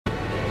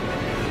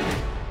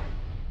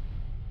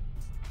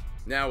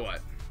Now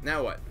what?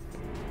 Now what?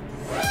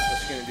 What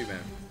you gonna do,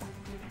 man?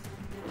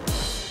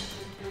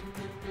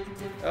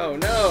 Oh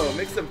no!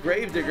 Mixed-up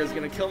Gravedigger is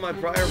gonna kill my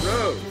Briar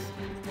Rose.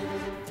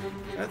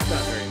 That's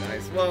not very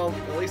nice. Well,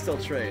 at least I'll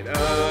trade.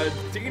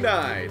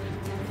 Denied.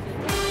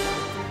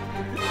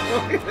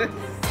 Look at this.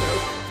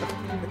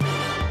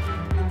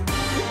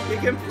 You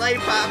can play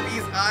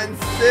Poppies on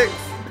 6,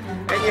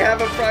 and you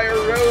have a Briar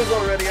Rose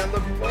already on the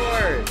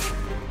board.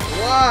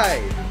 Why?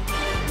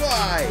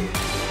 Why?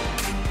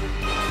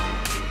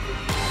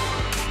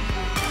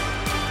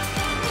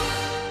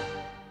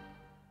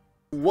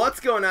 What's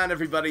going on,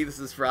 everybody? This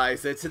is Fry.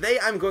 So today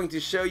I'm going to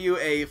show you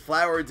a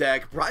flower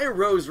deck. Briar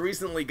Rose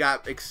recently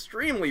got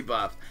extremely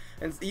buffed,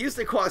 and it used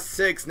to cost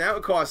 6, now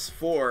it costs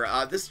 4.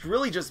 This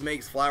really just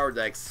makes flower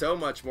decks so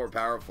much more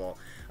powerful.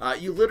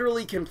 You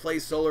literally can play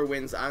Solar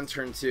Winds on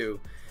turn 2,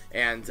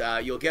 and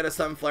you'll get a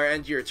Sunflower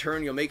end of your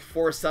turn, you'll make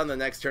 4 Sun the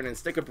next turn, and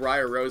stick a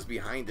Briar Rose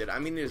behind it. I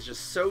mean, it is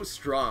just so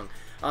strong.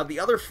 The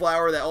other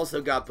flower that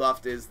also got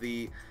buffed is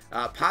the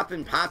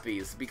Poppin'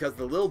 Poppies, because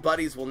the little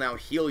buddies will now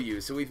heal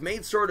you. So we've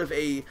made sort of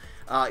a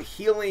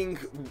healing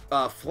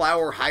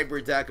flower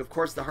hybrid deck. Of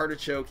course, the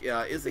Artichoke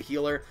is a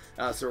healer,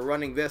 so we're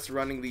running this,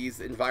 running these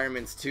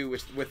environments too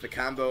with the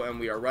combo, and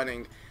we are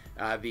running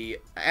the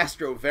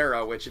Astro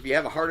Vera, which if you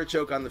have a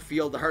Artichoke on the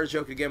field, the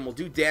Artichoke again will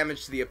do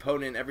damage to the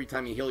opponent every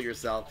time you heal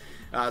yourself.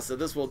 So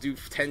this will do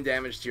 10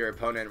 damage to your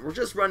opponent. We're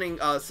just running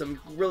some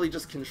really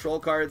just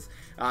control cards.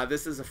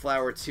 This is a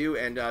flower too,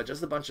 and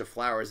just a bunch of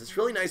flowers. It's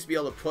really nice to be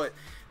able to put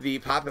the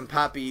Poppin'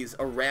 Poppies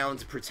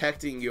around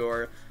protecting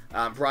your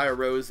Briar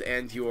Rose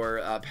and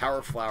your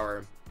Power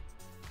Flower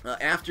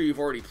after you've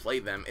already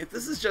played them.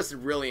 This is just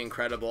really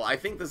incredible. I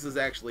think this is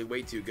actually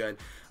way too good.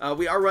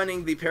 We are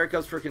running the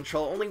Paracups for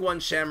control, only one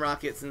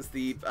Shamrocket, since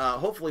the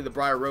hopefully the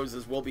Briar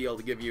Roses will be able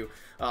to give you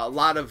a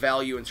lot of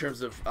value in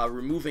terms of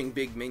removing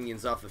big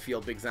minions off the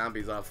field, big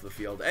zombies off the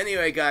field.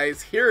 Anyway,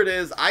 guys, here it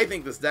is. I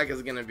think this deck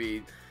is going to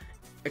be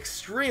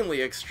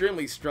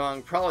extremely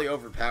strong, probably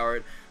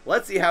overpowered.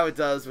 Let's see how it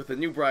does with the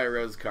new Briar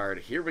Rose card.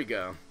 Here we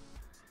go.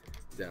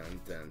 Dun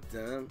dun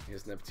dun.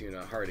 Here's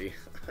Neptuna Hardy.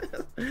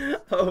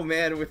 Oh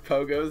man, with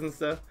pogos and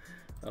stuff.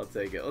 I'll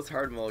take it. Let's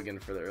hard mulligan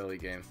for the early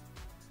game.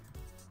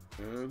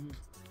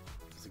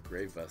 It's a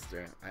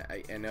Gravebuster.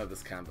 I know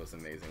this combo's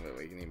amazing, but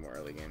we need more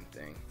early game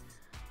thing.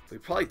 We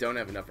probably don't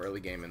have enough early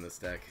game in this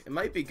deck. It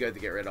might be good to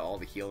get rid of all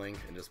the healing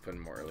and just put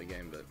in more early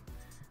game, but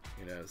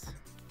who knows.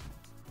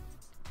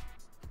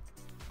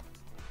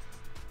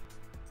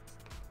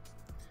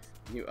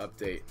 New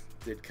update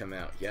did come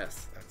out.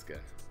 Yes, that's good.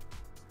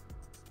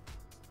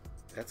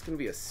 That's going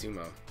to be a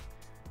sumo.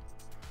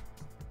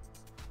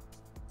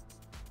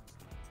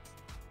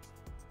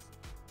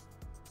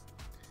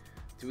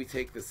 Do we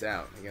take this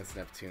out against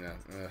Neptuna?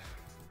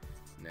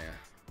 Nah.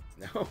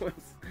 No,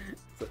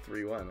 it's a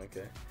 3-1,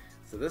 okay.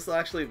 So this will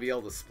actually be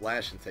able to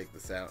splash and take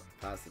this out,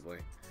 possibly.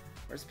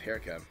 Where's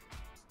Paracup?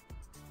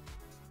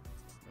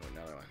 Oh,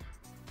 another one.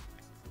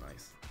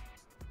 Nice.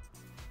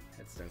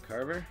 Headstone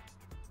Carver.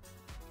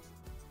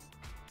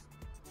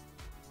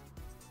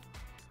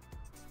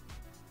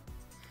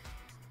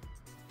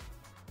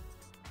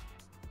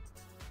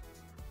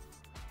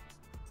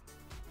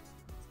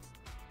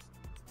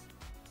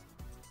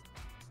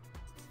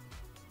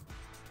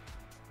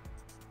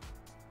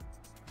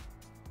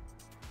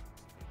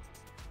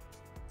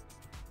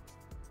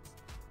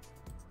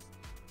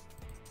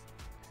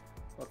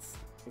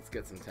 Let's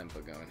get some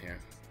tempo going here.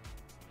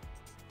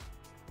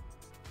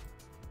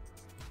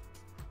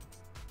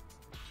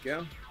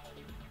 Go.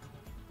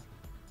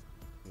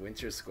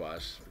 Winter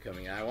Squash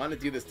becoming. I want to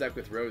do this deck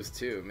with Rose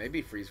too.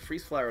 Maybe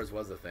Freeze Flowers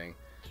was a thing.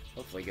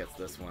 Hopefully gets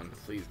this one.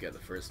 Please get the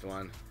first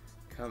one.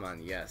 Come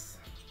on, yes.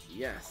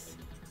 Yes.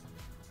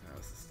 Oh,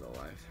 this is still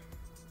alive.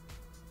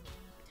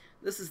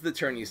 This is the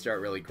turn you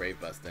start really grave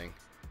busting.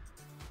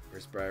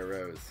 Where's Briar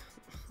Rose?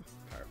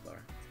 Power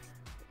Flower.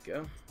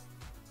 Go.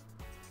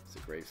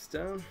 It's a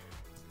Gravestone.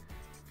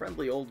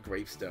 Friendly old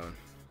Gravestone.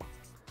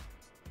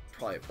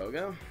 Probably a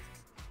Pogo.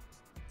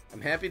 I'm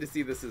happy to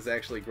see this is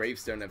actually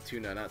Gravestone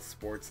Neptuna, not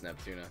Sports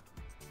Neptuna.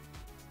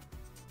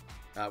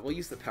 We'll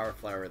use the Power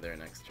Flower there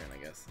next turn,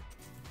 I guess.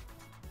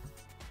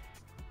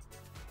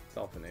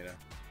 Dolphinado.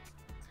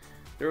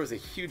 There was a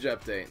huge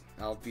update.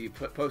 I'll be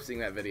posting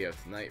that video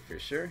tonight for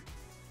sure.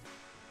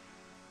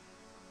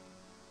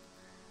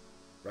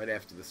 Right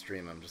after the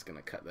stream, I'm just going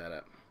to cut that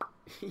up.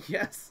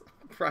 Yes,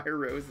 Briar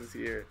Rose is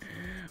here.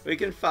 We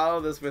can follow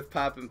this with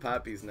Poppin'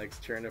 Poppies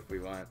next turn if we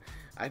want.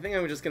 I think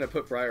I'm just going to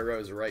put Briar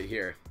Rose right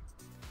here.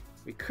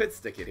 We could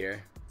stick it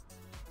here.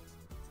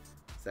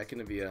 Is that going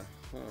to be a...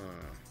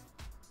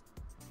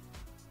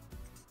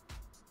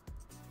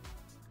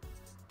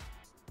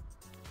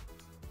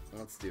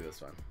 Let's do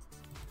this one.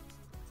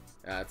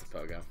 That's a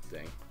Pogo.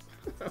 Dang.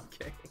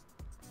 Okay.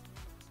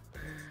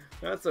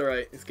 That's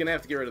alright. He's going to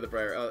have to get rid of the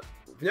Briar... Oh,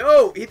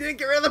 no! He didn't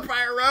get rid of the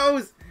Briar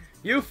Rose!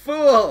 You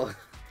fool!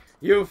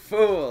 You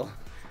fool!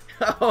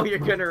 Oh, you're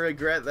gonna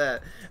regret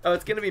that. Oh,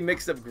 it's gonna be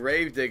mixed up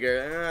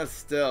Gravedigger.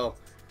 Still.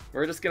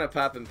 We're just gonna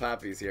Poppin'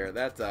 Poppies here.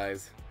 That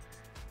dies.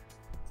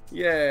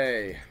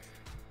 Yay.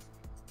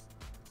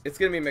 It's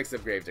gonna be a mix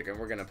of Gravedigger, and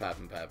we're gonna pop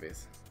and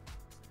poppies.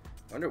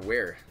 I wonder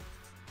where.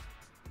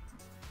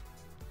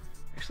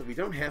 Actually, we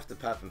don't have to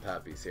pop and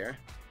poppies here.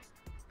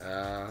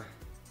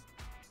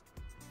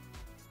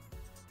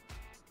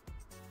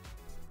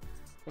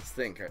 Let's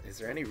think. Is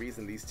there any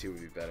reason these two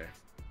would be better?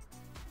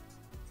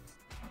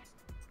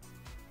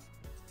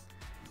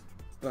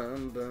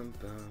 Bum, bum,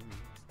 bum.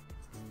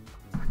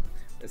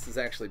 This is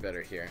actually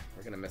better here.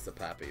 We're gonna miss a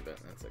poppy, but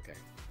that's okay.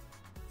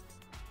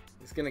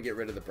 He's gonna get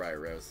rid of the Briar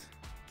Rose,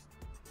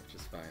 which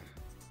is fine.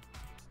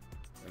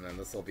 And then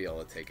this will be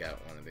able to take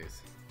out one of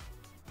these.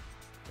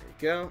 There you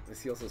go.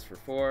 This heals us for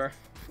 4.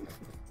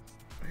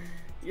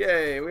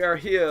 Yay, we are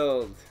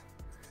healed.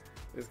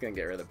 We're just gonna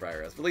get rid of the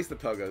Briar Rose. But at least the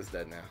Pogo's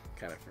dead now,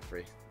 kind of for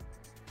free.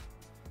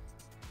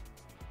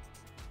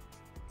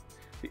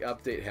 The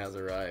update has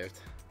arrived.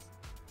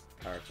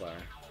 Power Flower.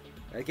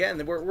 Again,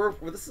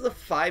 this is a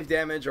 5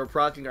 damage or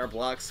proccing our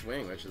block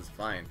swing, which is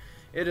fine.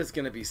 It is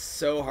gonna be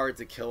so hard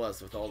to kill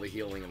us with all the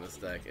healing in this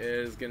deck. It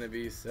is gonna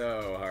be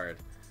so hard.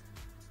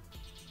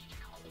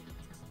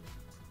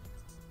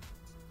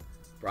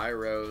 Briar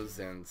Rose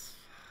and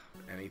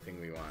anything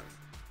we want.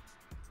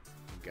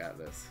 We got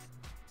this.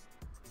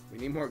 We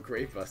need more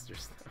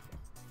Gravebusters though.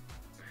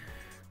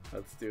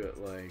 Let's do it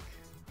like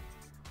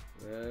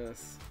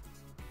this.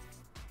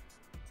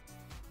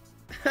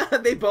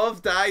 They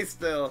both die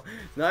still.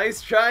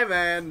 Nice try,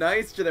 man.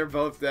 Nice. They're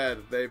both dead.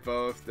 They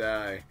both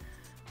die.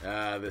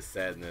 Ah, the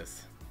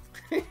sadness.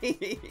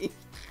 This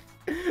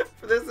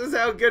is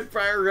how good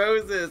Briar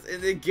Rose is.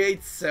 It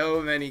negates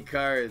so many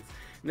cards.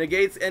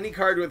 Negates any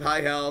card with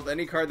high health,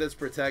 any card that's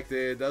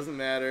protected. Doesn't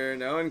matter.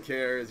 No one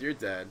cares. You're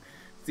dead.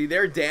 See,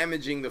 they're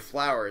damaging the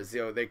flowers.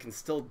 You know, they can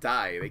still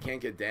die. They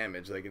can't get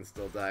damaged. They can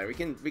still die. We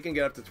can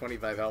get up to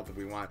 25 health if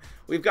we want.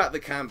 We've got the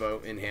combo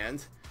in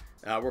hand.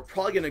 We're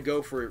probably gonna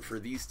go for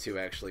these two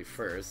actually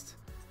first.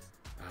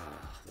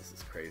 Ah, this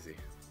is crazy.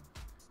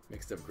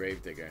 Mixed up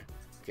Gravedigger.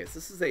 Okay, so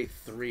this is a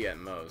 3 at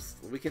most.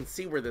 We can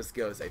see where this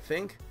goes, I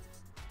think.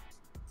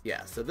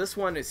 Yeah, so this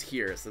one is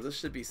here, so this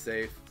should be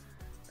safe.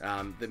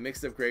 The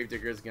mixed up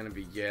Gravedigger is gonna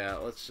be, yeah,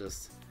 let's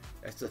just,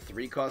 that's a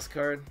 3 cost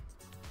card.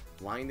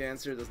 Line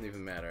Dancer doesn't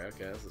even matter.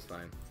 Okay, this is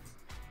fine.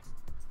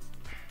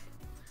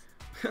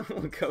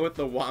 We'll go with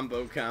the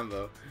Wombo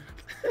combo.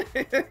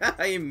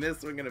 You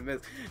missed, we're gonna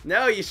miss.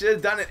 No, you should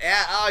have done it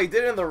at, oh, he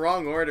did it in the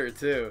wrong order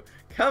too.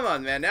 Come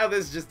on, man, now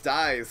this just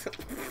dies.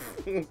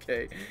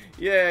 Okay,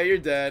 yeah, you're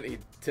dead. He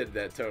did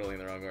that totally in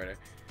the wrong order.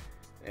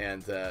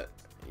 And,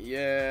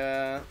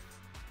 yeah,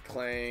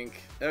 clank.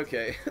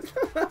 Okay.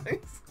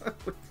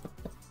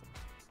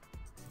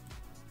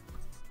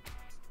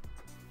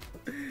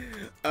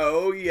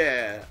 Oh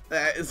yeah,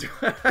 that is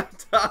what I'm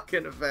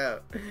talking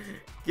about.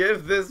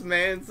 Give this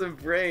man some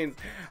brains.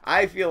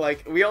 I feel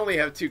like we only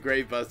have 2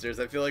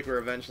 Gravebusters. I feel like we're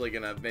eventually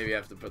gonna maybe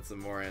have to put some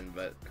more in,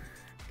 but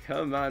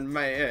come on,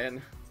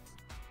 man.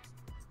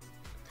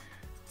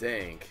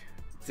 Dang.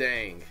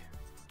 Dang.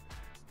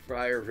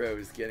 Briar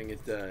Rose getting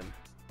it done.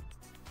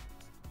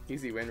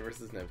 Easy win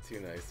versus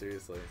Neptune,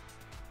 seriously.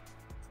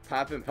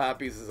 Poppin'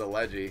 Poppies is a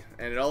leggy,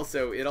 and it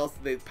also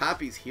the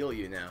Poppies heal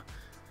you now.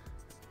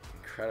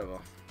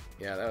 Incredible.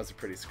 Yeah, that was a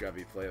pretty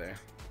scrubby play there.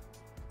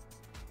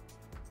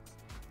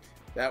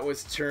 That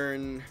was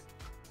turn.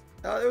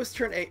 Oh, that was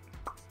turn 8.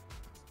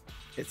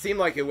 It seemed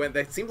like it went.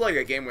 That seemed like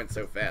a game went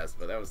so fast,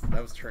 but that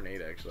was turn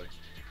 8 actually.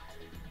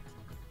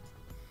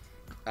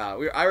 I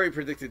already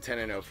predicted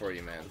 10-0 for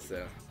you, man.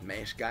 So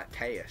Mash got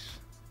cash.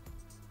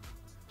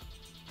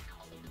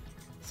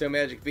 So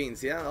Magic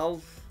Beans, yeah.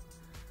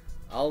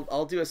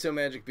 I'll do a So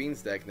Magic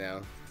Beans deck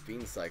now.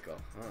 Bean Cycle.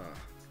 Huh.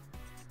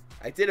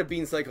 I did a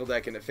Bean Cycle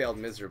deck and it failed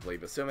miserably,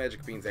 but So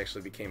Magic Beans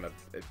actually became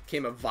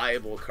a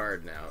viable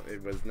card now.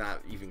 It was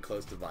not even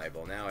close to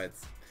viable. Now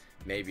it's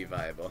maybe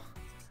viable.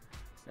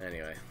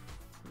 Anyway,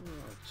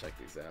 I'll check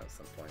these out at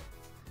some point.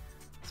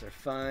 These are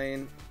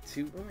fine.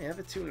 2. Oh, I have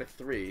a 2 and a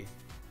 3.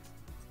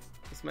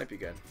 This might be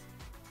good.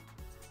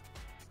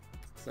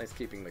 It's nice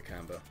keeping the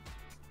combo.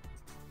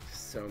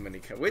 So many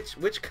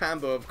which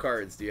combo of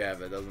cards do you have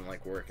that doesn't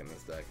like work in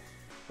this deck?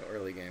 The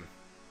early game.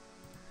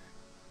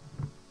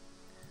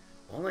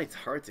 All Knight's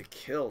hard to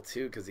kill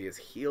too because he has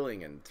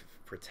healing and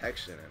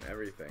protection and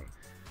everything.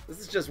 This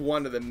is just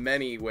one of the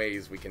many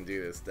ways we can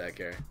do this deck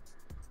here.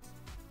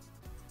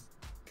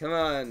 Come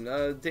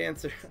on,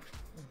 Dancer.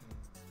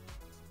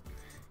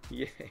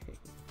 Yay.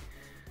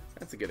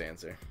 That's a good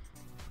answer.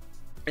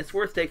 It's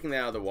worth taking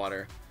that out of the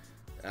water.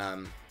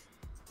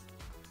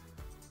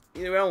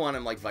 You know, we don't want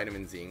him like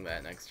Vitamin Zing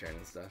that next turn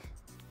and stuff.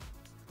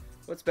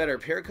 What's better,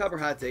 Paracup or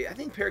Hot Date? I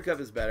think Paracup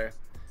is better.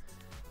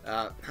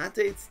 Hot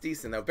Date's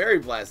decent though. Berry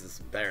Blast is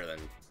better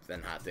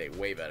than Hot Date,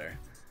 way better.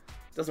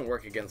 Doesn't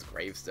work against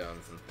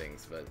gravestones and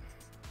things, but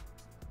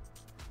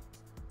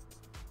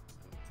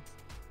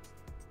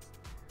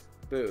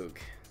Boog.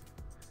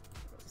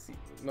 See,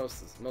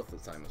 most of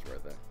the time is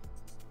worth it.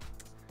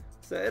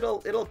 So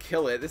it'll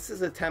kill it. This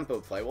is a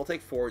tempo play. We'll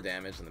take 4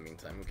 damage in the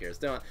meantime. Who cares?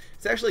 Don't.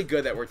 It's actually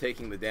good that we're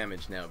taking the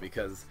damage now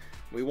because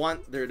we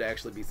want there to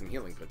actually be some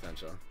healing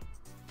potential.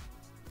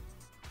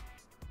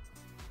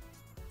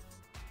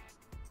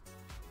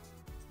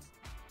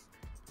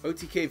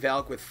 OTK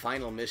Valk with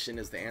Final Mission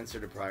is the answer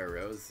to Briar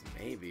Rose?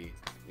 Maybe.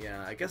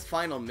 Yeah, I guess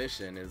Final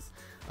Mission is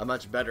a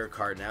much better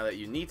card now that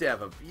you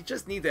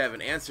just need to have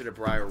an answer to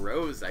Briar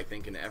Rose, I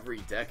think, in every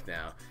deck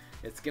now.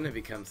 It's gonna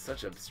become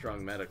such a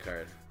strong meta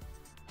card.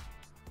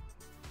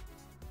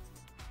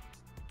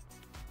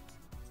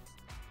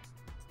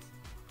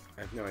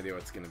 I have no idea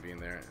what's gonna be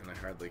in there, and I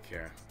hardly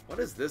care. What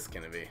is this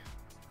gonna be?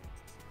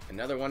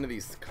 Another one of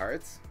these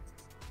cards?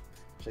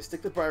 Should I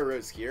stick the Briar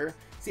Rose here?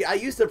 See, I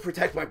used to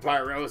protect my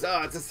Briar Rose.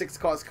 Oh, it's a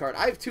 6-cost card.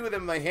 I have 2 of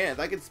them in my hand.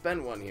 I could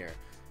spend 1 here.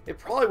 It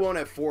probably won't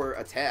have 4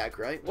 attack,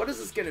 right? What is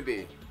this going to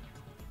be?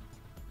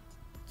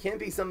 Can't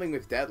be something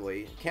with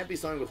deadly. Can't be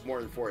something with more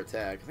than 4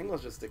 attack. I think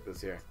let's just stick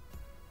this here.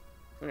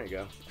 There you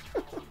go.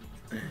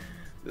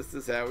 This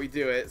is how we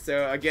do it.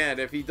 So, again,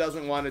 if he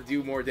doesn't want to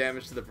do more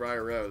damage to the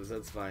Briar Rose,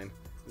 that's fine.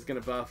 He's going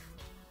to buff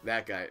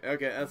that guy.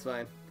 Okay, that's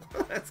fine.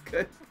 That's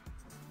good.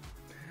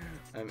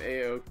 I'm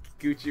A.O.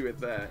 Gucci with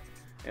that.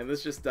 And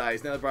this just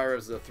dies. Now the Briar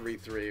Rose is a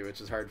 3-3,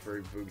 which is hard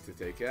for Boog to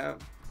take out.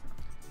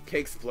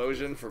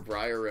 K-Explosion for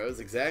Briar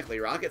Rose. Exactly.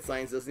 Rocket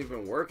Science doesn't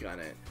even work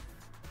on it.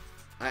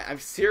 I'm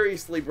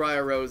seriously,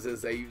 Briar Rose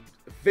is a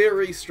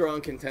very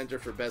strong contender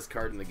for best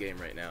card in the game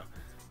right now.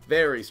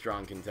 Very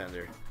strong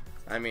contender.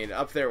 I mean,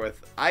 up there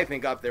with, I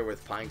think up there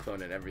with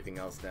Pineclone and everything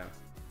else now.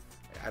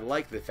 I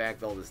like the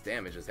fact all this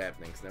damage is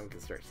happening, so now we can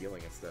start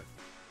healing and stuff.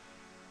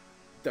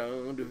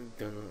 Dun, dun,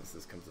 dun.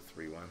 This comes to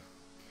 3-1.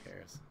 Who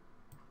cares?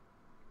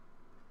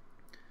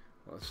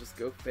 Well, let's just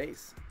go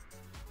face.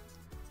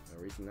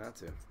 No reason not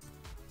to.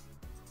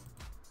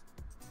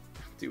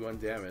 Do 1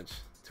 damage.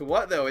 To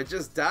what, though? It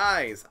just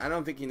dies. I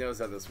don't think he knows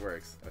how this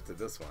works. Oh, to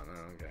this one.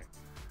 Oh, okay.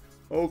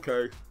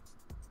 Okay.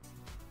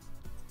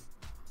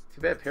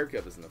 Too bad Pear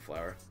Cup isn't a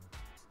flower.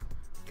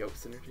 Goat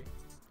Synergy?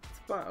 It's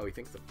a bomb. Oh, he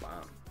thinks it's a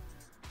bomb.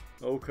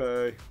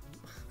 Okay.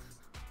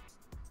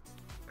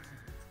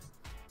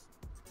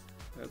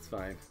 That's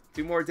fine.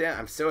 Do more damage.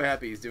 I'm so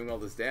happy he's doing all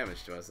this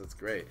damage to us. That's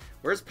great.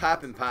 Where's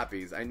Poppin'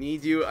 Poppies? I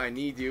need you. I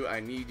need you. I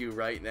need you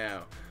right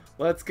now.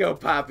 Let's go,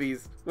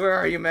 Poppies. Where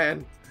are you,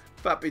 man?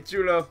 Papi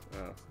Chulo.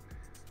 Oh.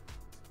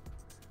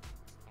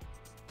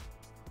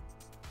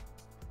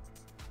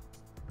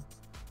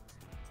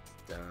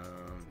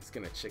 He's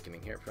gonna chicken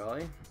in here,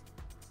 probably.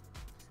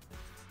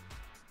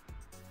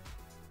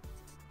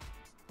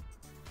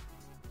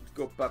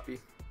 Go,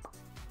 Puppy.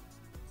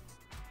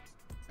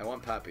 I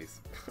want poppies.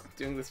 I'm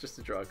doing this just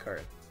to draw a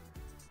card.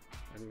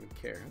 I don't even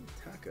care.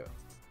 Taco.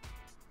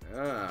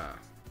 Ah.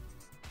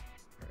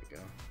 There we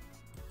go.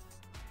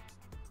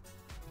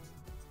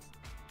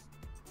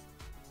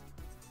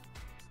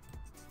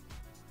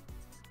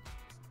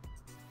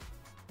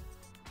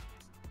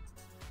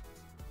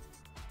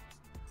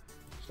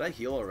 Should I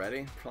heal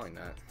already? Probably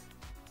not.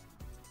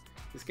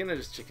 He's gonna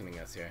just chickening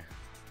us here.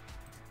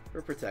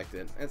 We're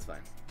protected. It's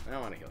fine. I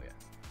don't want to heal yet.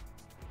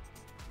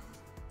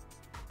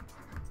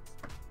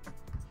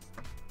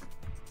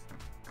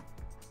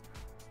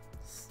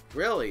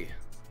 Really?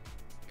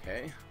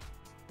 Okay.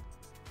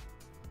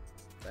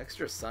 The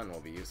extra sun will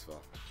be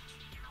useful.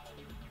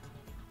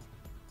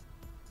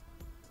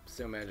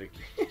 So magic.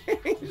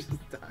 He just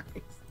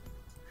dies.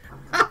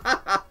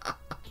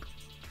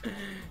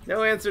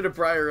 No answer to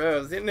Briar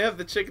Rose. Didn't have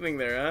the chickening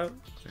there, huh?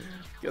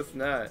 Guess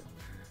not.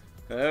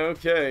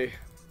 Okay.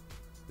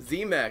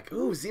 Z-Mech.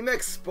 Ooh,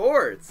 Z-Mech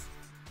Sports.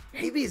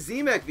 Maybe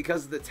Z-Mech,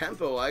 because of the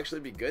tempo, will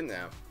actually be good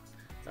now.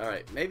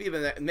 Alright, maybe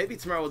even that, maybe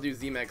tomorrow we'll do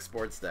Z-Mech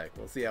Sports deck.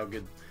 We'll see how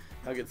good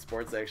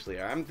sports actually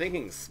are. I'm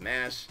thinking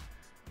Smash,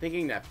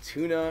 thinking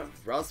Neptuna,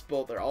 Rust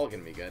Bolt, they're all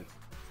gonna be good.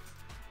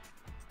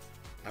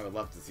 I would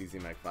love to see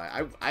Z-Mech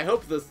fly. I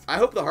hope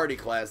the Hardy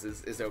class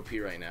is OP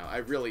right now. I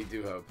really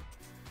do hope.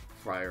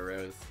 Briar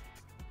Rose.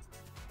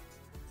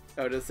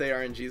 Oh, does it say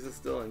RNG's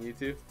still on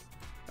YouTube?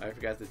 I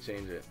forgot to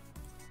change it.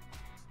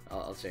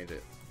 I'll change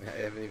it.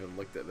 I haven't even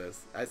looked at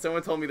this.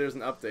 Someone told me there's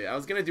an update. I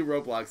was gonna do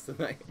Roblox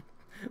tonight.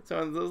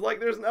 Someone was like,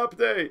 "There's an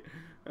update."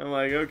 I'm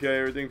like, "Okay,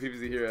 we're doing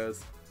PvZ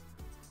Heroes."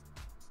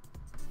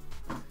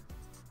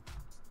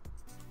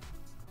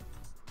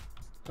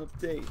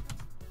 Update.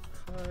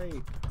 Hi.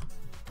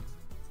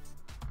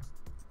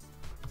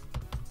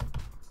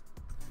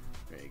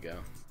 There you go.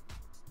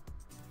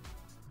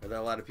 Are there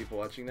a lot of people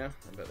watching now?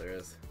 I bet there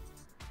is.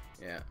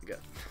 Yeah, we got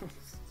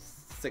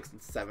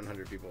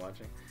 600-700 people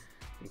watching,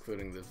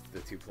 including the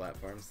 2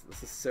 platforms.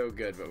 This is so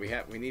good, but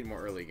we need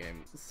more early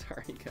game.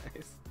 Sorry,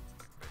 guys.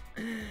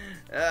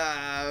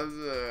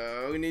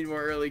 We need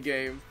more early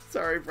game.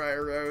 Sorry,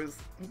 Briar Rose.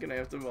 I'm gonna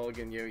have to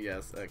mulligan you.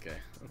 Yes, okay,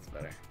 that's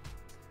better.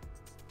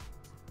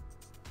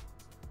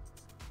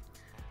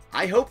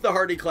 I hope the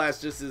Hardy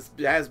class just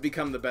has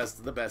become the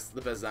best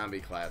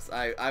zombie class.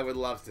 I would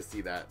love to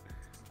see that.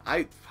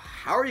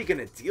 How are you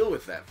gonna deal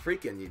with that?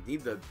 Freaking, you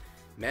need the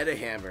meta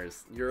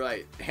hammers. You're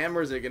right.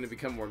 Hammers are gonna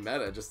become more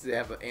meta just to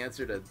have an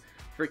answer to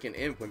freaking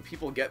imp when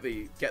people get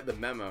the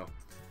memo.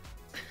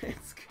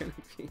 It's gonna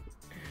be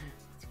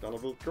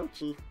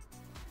Gucci.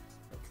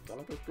 It's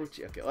gonna be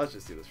Gucci. Okay, let's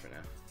just do this for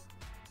now.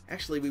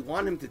 Actually, we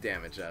want him to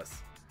damage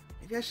us.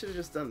 Maybe I should have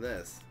just done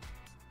this.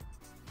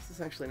 This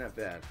is actually not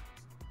bad.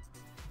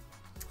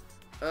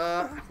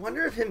 I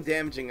wonder if him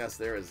damaging us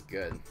there is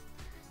good.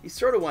 You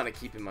sort of want to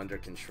keep him under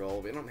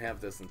control. We don't have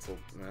this until,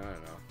 I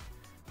don't know,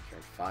 turn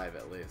 5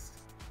 at least.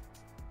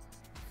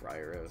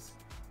 Briar Rose.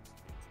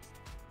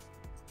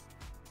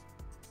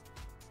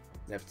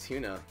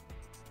 Neptuna.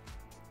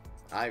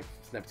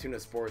 Neptuna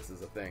Sports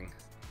is a thing.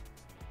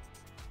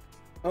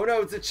 Oh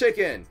no, it's a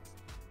chicken!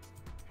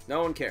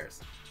 No one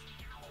cares.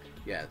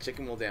 Yeah,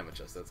 chicken will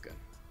damage us, that's good.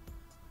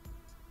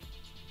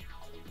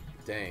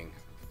 Dang.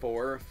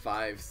 4,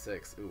 5,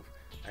 6. Ooh.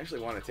 I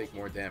actually want to take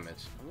more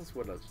damage. I almost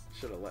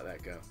should have let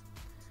that go.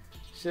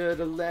 Should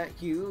have let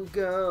you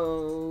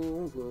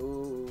go.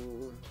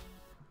 Whoa.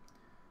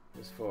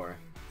 There's 4.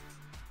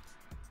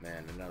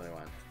 Man, another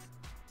one.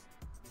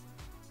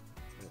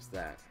 There's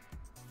that.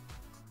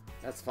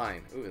 That's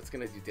fine. Ooh, it's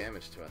gonna do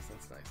damage to us.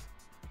 That's nice.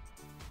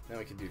 Now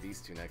we can do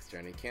these 2 next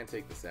turn. He can't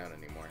take this out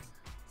anymore.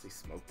 Does he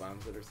smoke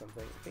bombs it or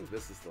something? I think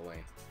this is the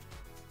lane.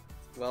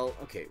 Well,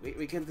 okay,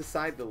 we can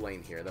decide the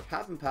lane here. The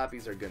Pop and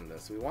Poppies are good in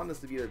this. We want this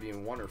to either be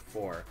in 1 or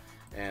 4,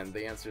 and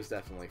the answer is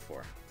definitely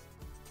 4.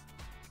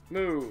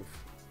 Move!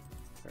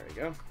 There we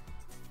go.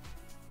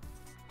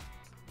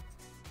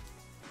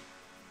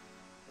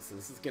 So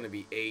this is going to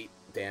be 8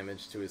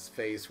 damage to his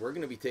face. We're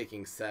going to be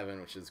taking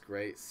 7, which is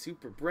great.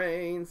 Super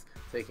Brains!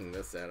 Taking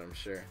this out, I'm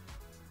sure.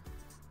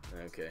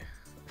 Okay.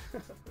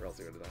 Or else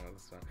he would have done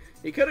this one.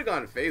 He could have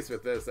gone face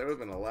with this. That would have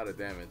been a lot of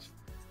damage.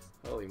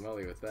 Holy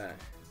moly with that.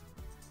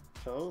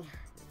 Oh,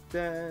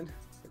 dead.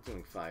 We're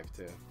doing 5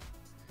 too.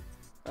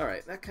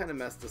 Alright, that kind of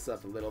messed us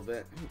up a little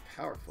bit. Ooh,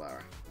 Power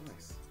Flower.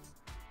 Nice.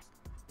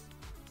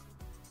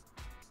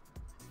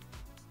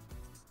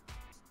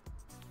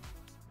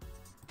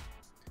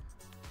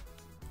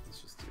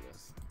 Let's just do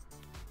this.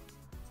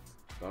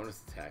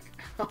 Bonus attack.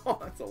 Oh,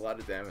 that's a lot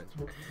of damage.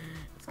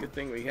 It's a good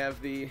thing we have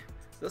the...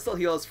 This'll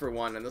heal us for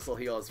 1, and this'll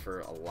heal us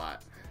for a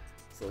lot.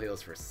 This'll heal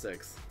us for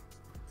 6.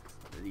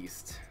 At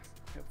least.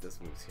 If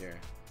this moves here.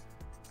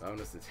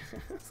 Bonus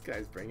attack. This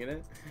guy's bringing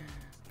it.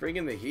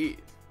 Bringing the heat.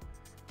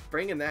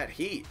 Bringing that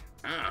heat.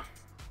 Ah.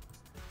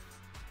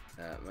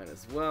 Might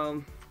as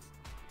well.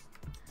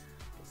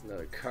 That's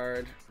another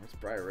card. Where's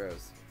Briar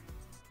Rose?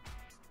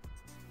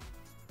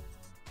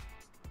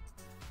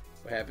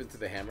 What happened to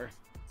the hammer?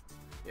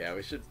 Yeah,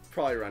 we should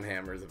probably run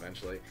hammers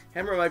eventually.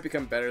 Hammer might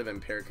become better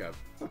than Pear Cup.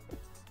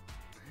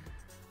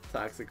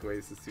 Toxic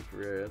Waste is super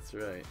rare, that's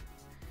right.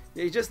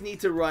 Yeah, you just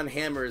need to run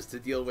hammers to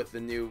deal with the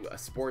new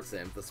sports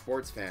imp. The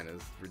sports fan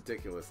is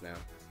ridiculous now.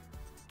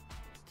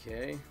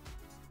 Okay.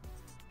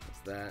 What's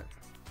that?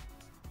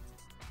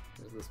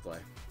 Where's this play?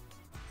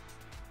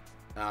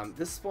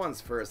 This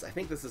spawns first. I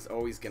think this is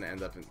always going to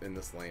end up in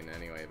this lane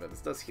anyway, but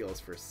this does heal us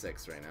for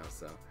 6 right now,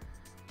 so.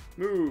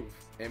 Move!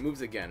 And it moves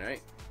again,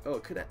 right? Oh,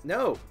 it could have.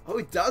 No! Oh,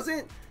 it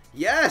doesn't?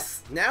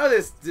 Yes! Now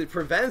this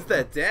prevents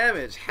that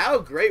damage. How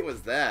great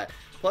was that?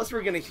 Plus,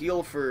 we're going to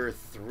heal for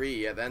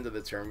 3 at the end of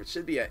the turn, which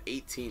should be at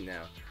 18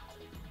 now.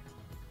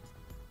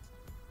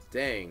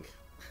 Dang.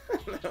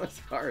 That was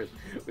hard.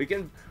 We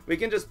can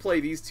just play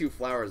these 2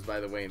 flowers, by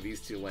the way, in these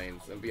 2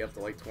 lanes, and be up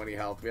to like 20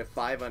 health. We have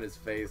 5 on his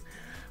face.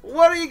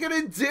 What are you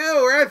going to do?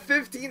 We're at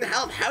 15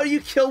 health. How do you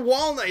kill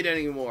Wall Knight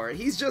anymore?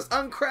 He's just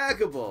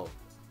uncrackable.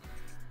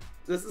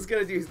 This is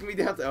going to do... He's going to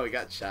be down to... Oh, he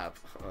got Chop.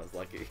 Oh, I was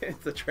lucky.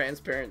 It's a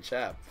transparent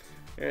Chop.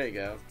 There you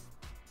go.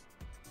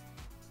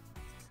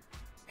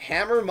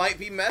 Hammer might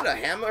be meta.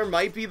 Hammer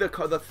might be the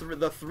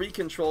 3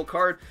 control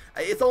card.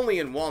 It's only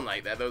in Wall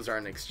Knight that those are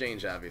in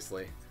exchange,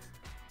 obviously.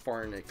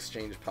 Foreign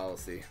exchange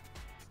policy.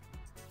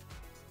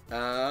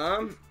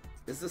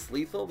 Is this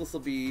lethal? This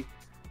will be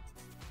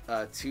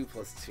 2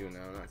 + 2. No,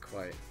 not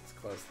quite. It's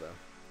close though.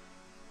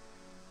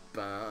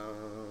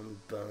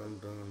 Bum bum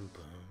bum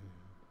bum.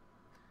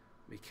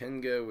 We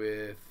can go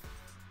with.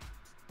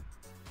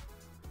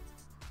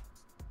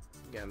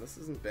 Again, this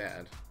isn't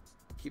bad.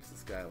 Keeps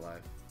this guy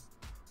alive.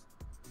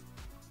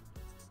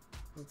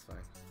 That's fine.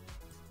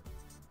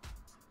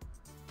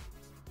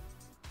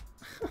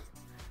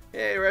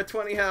 Hey, we're at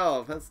 20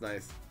 health. That's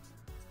nice.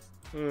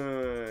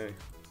 You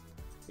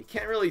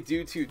can't really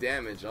do 2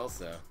 damage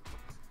also.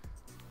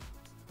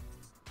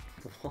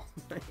 Wall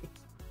Knight.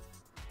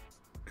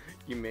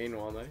 You main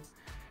Wall Knight.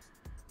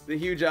 The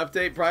huge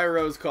update, Briar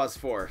Rose costs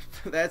 4.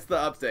 That's the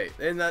update.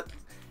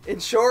 In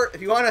short,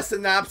 if you want a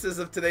synopsis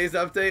of today's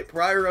update,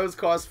 Briar Rose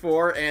costs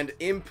 4, and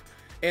Imp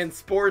and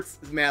Sports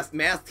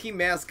Team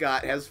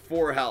Mascot has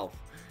 4 health.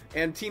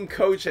 And Team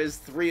Coach has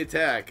 3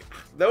 attack.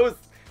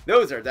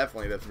 Those are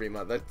definitely the 3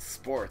 months. That's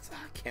sports.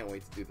 I can't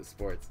wait to do the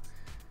sports.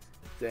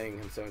 Dang,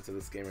 I'm so into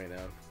this game right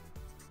now.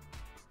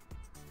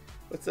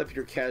 What's up,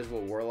 your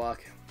casual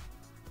warlock?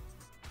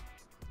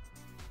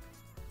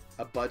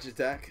 A budget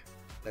deck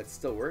that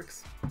still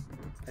works?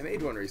 I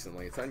made one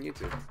recently. It's on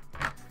YouTube.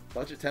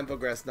 Budget Tempo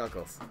Grass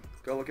Knuckles.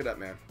 Go look it up,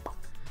 man.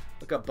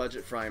 Look up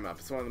Budget Fry 'em Up.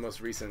 It's one of the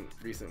most recent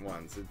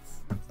ones.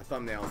 It's a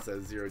thumbnail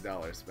says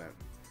 $0 spent.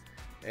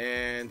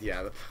 And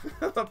yeah,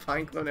 the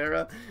Pinecone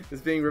era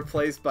is being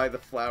replaced by the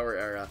Flower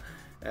era.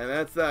 And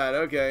that's that.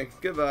 Okay,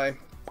 goodbye.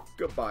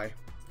 Goodbye.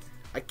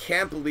 I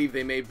can't believe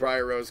they made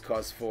Briar Rose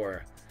cost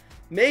 4.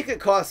 Make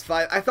it cost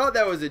 5. I thought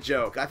that was a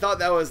joke. I thought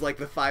that was like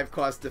the 5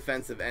 cost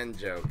defensive end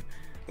joke.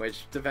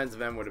 Which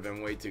defensive end would have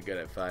been way too good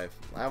at 5.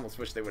 I almost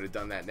wish they would have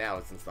done that now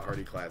since the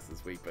Hardy class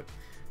is weak, but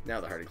now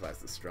the Hardy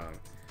class is strong.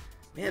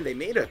 Man, they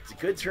made a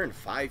good turn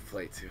 5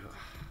 play too.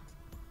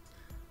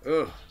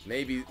 Ugh,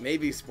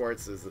 maybe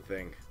sports is the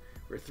thing.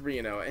 We're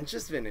 3-0, and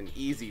just been an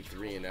easy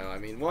 3-0. I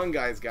mean, one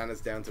guy's gotten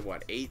us down to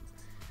what, 8?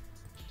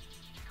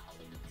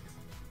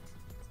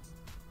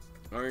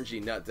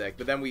 RNG nut deck,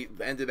 but then we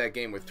ended that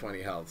game with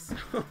 20 health. So.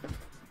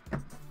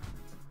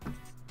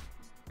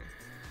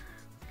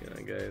 Good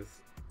on, guys.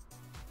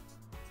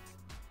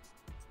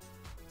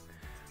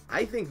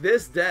 I think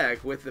this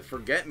deck with the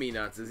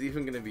Forget-Me-Nuts is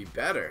even going to be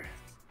better.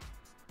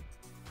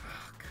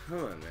 Oh, come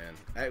on,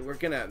 man. We're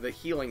gonna, the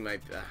healing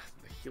might, the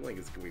healing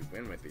is, we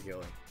win with the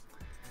healing.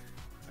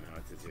 I don't know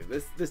what to do.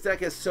 This deck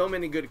has so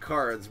many good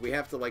cards, we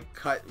have to like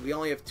cut, we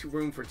only have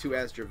room for 2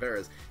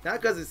 Astroveras. Not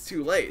because it's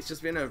too late, it's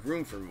just we don't have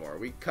room for more.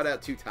 We cut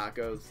out 2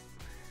 tacos.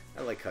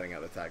 I like cutting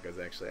out the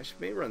tacos actually. I should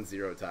maybe run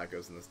 0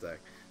 tacos in this deck.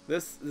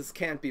 This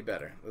can't be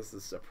better. This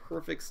is a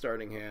perfect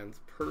starting hand.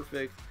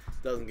 Perfect.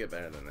 Doesn't get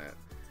better than that.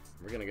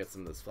 We're gonna get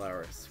some of this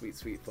flower, sweet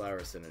flower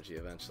synergy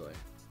eventually.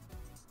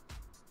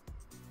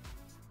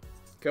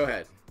 Go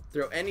ahead.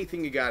 Throw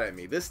anything you got at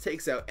me. This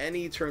takes out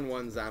any turn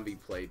 1 zombie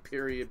play.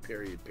 Period,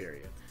 period,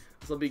 period.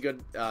 This will be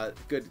good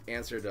good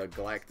answer to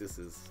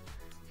Galactus's.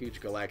 Huge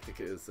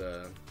Galacticus,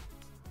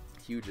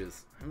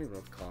 Huges. I don't even know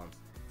what to call him.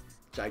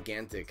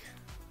 Gigantus,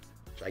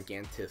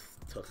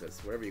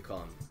 whatever you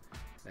call him.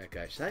 That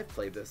guy. Should I have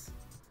played this?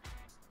 I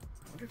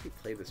wonder if he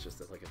played this just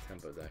as like a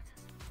tempo deck.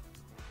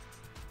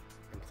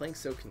 I'm playing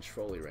so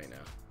control-y right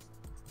now.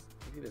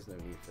 Maybe there's no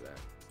need for that.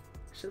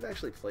 I should have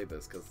actually played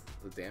this because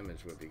the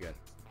damage would be good.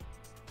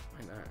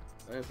 Why not?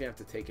 I'm just gonna have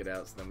to take it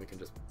out so then we can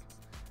just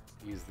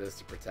use this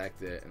to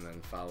protect it and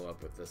then follow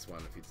up with this one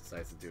if he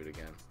decides to do it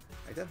again.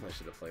 I definitely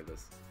should have played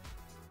this.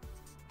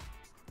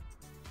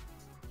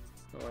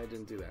 Oh, I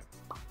didn't do that.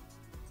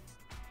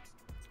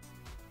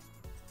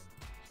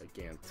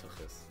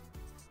 Gigantuchus.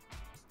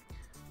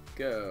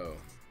 Go.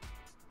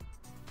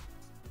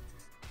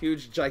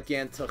 Huge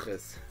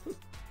Gigantuchus.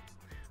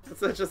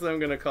 That's just what I'm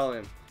gonna call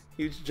him.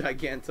 Huge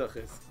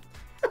Gigantuchus.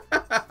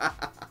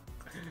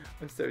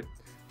 I'm so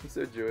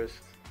Jewish.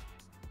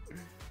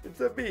 It's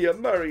a me, a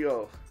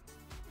Mario.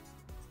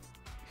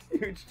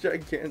 Huge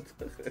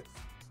Gigantuchus.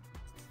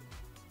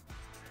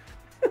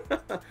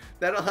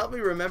 That'll help me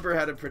remember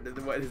how to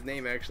what his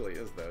name actually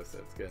is, though, so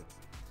it's good.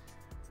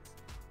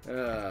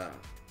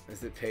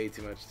 Does it pay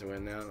too much to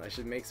win now? I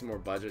should make some more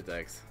budget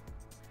decks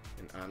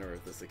in honor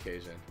of this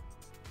occasion.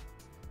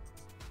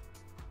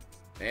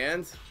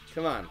 And,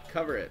 come on,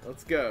 cover it.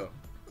 Let's go.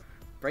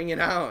 Bring it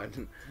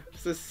on.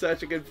 This is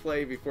such a good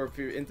play before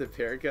into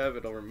Paracub.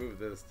 It'll remove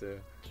this, too.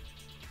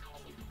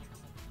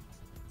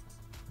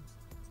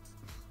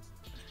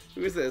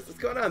 Who is this? What's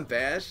going on,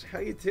 Bash? How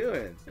you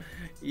doing?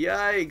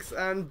 Yikes,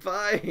 on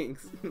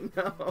bikes.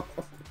 No.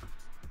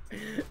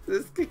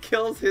 This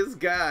kills his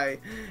guy,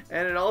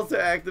 and it also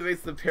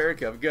activates the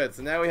Paracub. Good,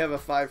 so now we have a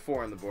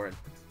 5-4 on the board.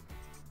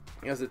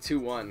 He has a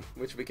 2-1,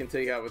 which we can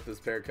take out with this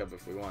Paracub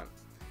if we want.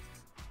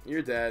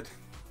 You're dead.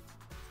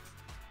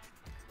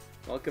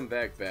 Welcome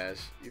back, Bash.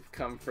 You've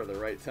come for the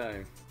right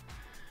time.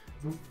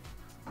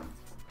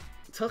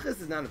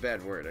 Tuchus is not a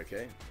bad word,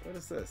 okay? What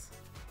is this?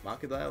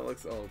 Makadile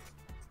looks old.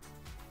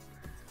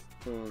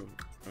 Bum,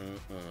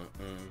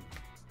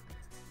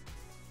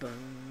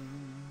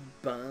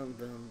 bum,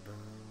 bum.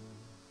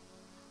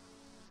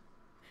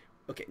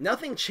 Okay,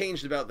 nothing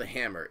changed about the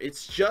hammer.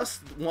 It's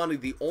just one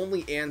of the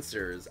only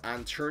answers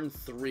on turn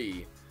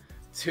 3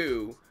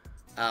 to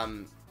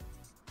the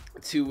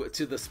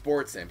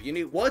sports imp. You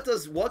need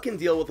what can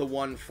deal with a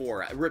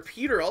 1/4.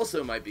 Repeater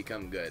also might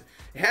become good.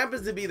 It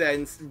happens to be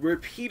that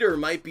Repeater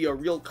might be a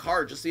real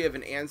card just so you have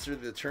an answer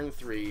to the turn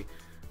 3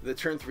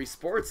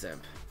 sports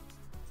imp.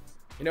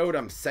 You know what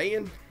I'm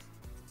saying?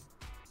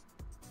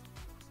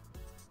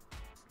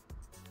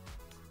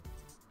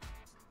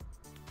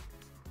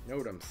 You know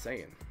what I'm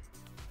saying?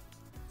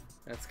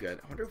 That's good.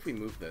 I wonder if we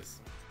move this.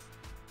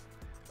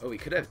 Oh, we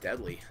could have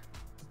Deadly.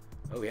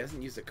 Oh, he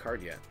hasn't used a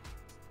card yet.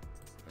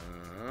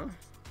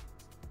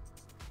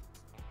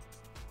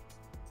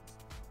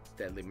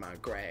 Deadly my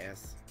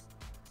grass.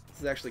 This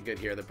is actually good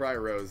here. The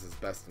Briar Rose is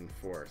best in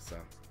 4, so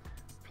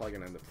probably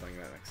gonna end up playing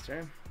that next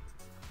turn.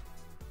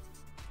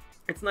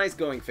 It's nice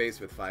going face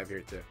with 5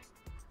 here too.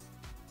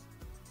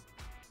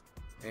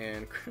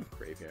 And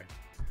Graveyard.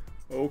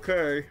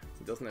 Okay.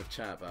 He doesn't have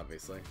Chop,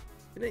 obviously.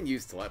 He didn't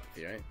use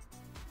Telepathy, right?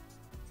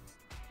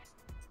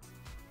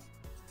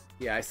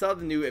 Yeah, I saw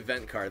the new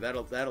event card.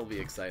 That'll be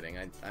exciting.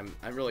 I'm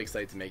really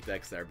excited to make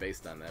decks that are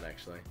based on that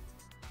actually.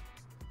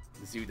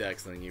 Zoo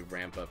decks, and then you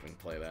ramp up and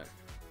play that.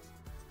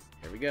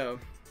 Here we go.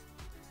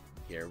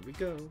 Here we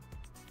go.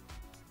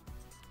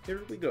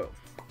 Here we go.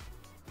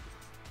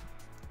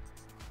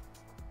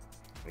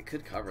 We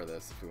could cover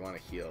this if we want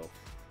to heal.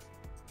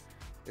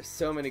 There's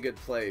so many good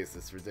plays.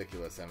 It's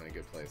ridiculous how many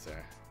good plays there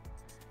are.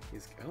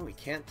 Oh, he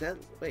can't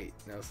deadly. Wait,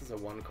 no, this is a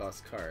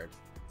 1-cost card.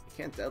 He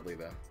can't deadly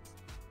though.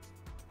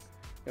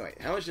 No,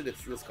 wait, how much did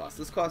this cost?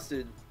 This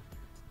costed...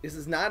 This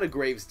is not a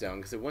gravestone,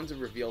 because it wouldn't have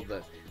revealed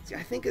the... See,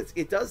 I think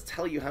it does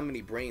tell you how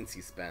many brains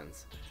he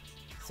spends.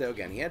 So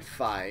again, he had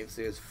 5,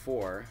 so he has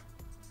 4.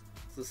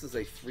 So this is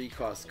a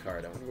 3-cost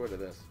card. I wonder what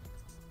it is.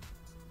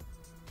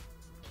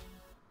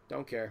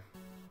 Don't care.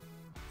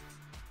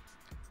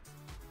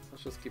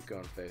 Let's just keep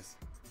going face.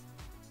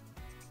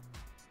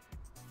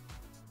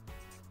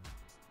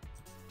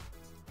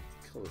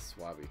 Kill this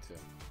Swabby too.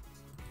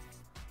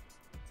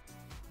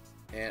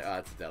 And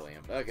it's a Deadly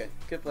Imp. Okay,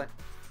 good play.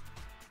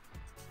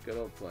 Good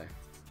old play.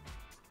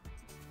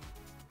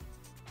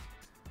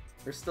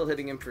 We're still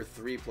hitting him for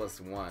 3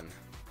 plus 1.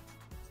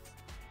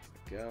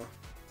 There we go.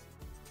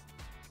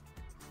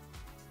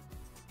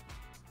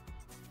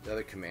 The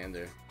other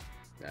commander.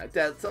 Nah,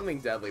 something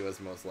deadly was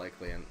most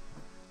likely. And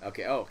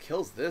okay, oh,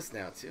 kills this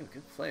now too.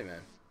 Good play,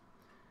 man.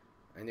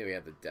 I knew he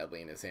had the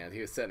deadly in his hand. He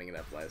was setting it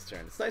up last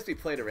turn. It's nice we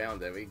played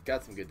around it. We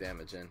got some good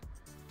damage in.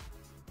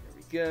 There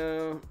we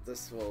go.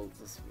 This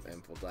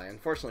imp will die.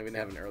 Unfortunately, we didn't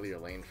have an earlier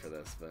lane for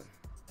this, but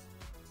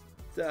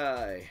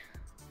die.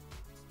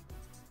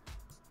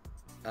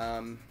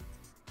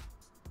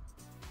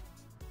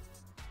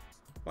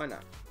 Why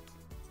not?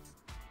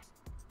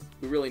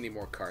 We really need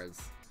more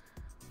cards.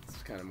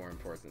 It's kind of more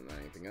important than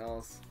anything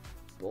else.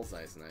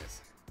 Bullseye is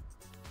nice.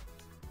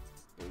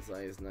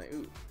 Bullseye is nice.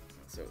 Ooh,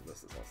 so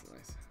this is also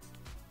nice.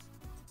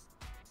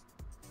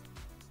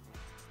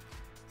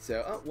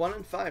 So, 1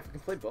 and 5. We can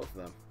play both of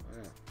them.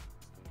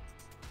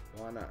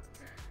 Why not? Why not?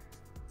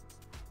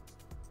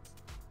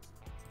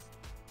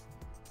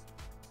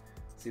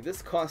 See,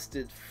 this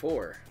costed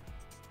 4.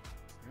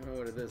 I don't know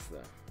what it is, though.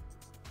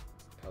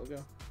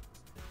 Pelgo?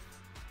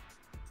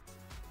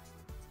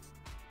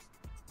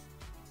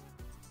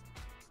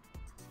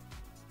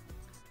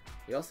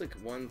 We also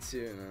 1,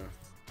 2,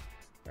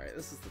 no. Alright,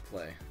 this is the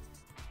play.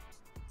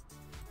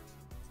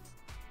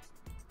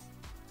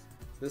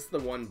 This is the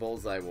one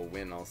Bullseye will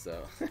win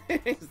also.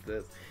 Is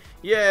this?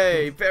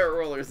 Yay! Barrel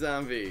Roller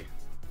Zombie!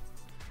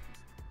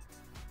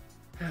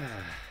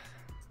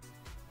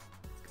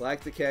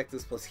 Galactic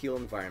Cactus plus Heal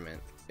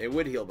Environment. It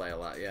would heal by a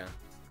lot, yeah.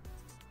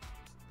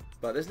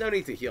 But there's no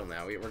need to heal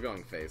now. We're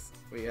going face.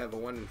 We have a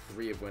 1 and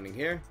 3 of winning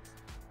here.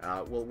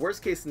 Well,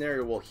 worst case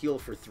scenario, we'll heal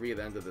for 3 at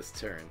the end of this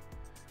turn.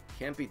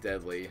 Can't be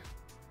deadly.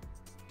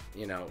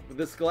 You know,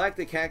 this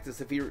Galactic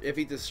Cactus, if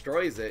he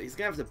destroys it, he's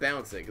gonna have to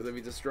bounce it, because if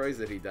he destroys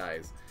it, he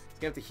dies. He's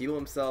gonna have to heal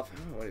himself. I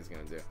don't know what he's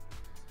gonna do. Here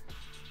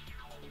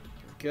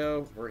we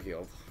go. We're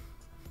healed.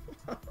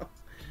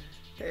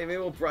 Hey, maybe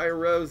we'll Briar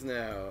Rose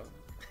now.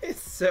 It's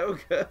so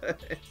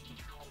good.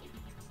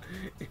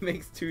 It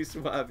makes 2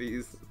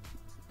 Swabbies.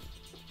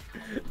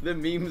 The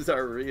memes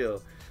are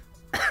real.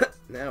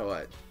 Now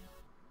what?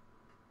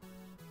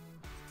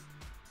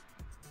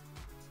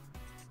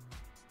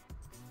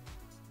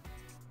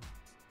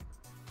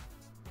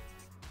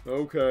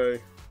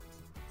 Okay.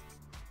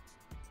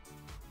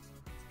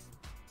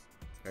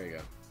 There you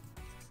go.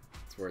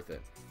 It's worth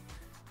it.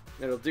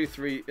 It'll do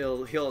 3.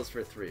 It'll heal us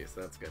for 3,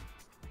 so that's good.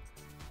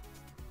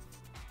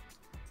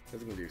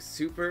 What's it gonna do?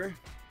 Super.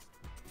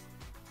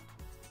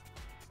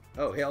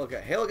 Oh,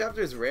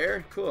 Helicopter is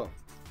rare? Cool.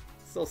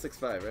 Still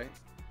 6/5, right?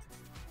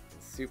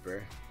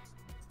 Super.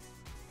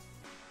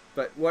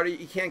 But what are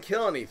you can't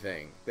kill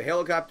anything. The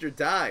Helicopter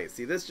dies.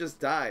 See, this just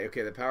died.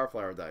 Okay, the Power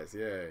Flower dies.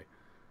 Yay.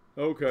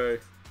 Okay.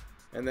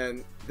 And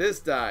then this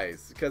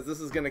dies, because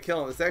this is going to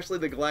kill him. It's actually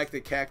the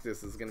Galactic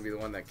Cactus is going to be the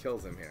one that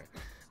kills him here.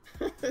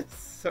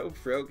 It's so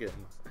broken.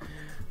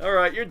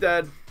 Alright, you're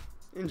dead.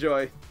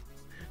 Enjoy.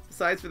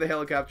 Besides for the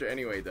Helicopter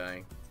anyway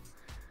dying.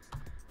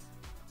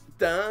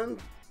 Done.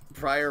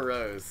 Briar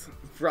Rose.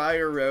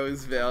 Briar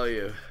Rose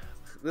value.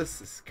 This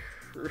is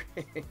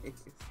crazy.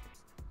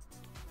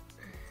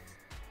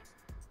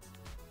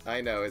 I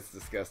know, it's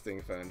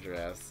disgusting, phone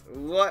giraffes.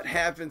 What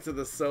happened to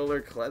the solar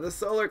class? The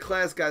solar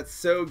class got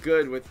so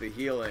good with the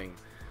healing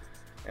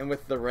and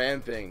with the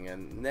ramping,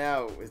 and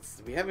now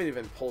we haven't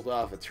even pulled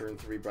off a turn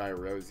 3 Briar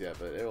Rose yet,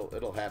 but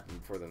it'll happen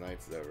before the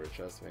night's over,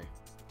 trust me.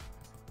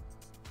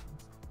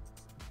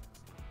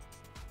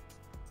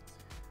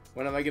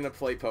 When am I gonna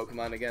play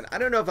Pokemon again? I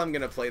don't know if I'm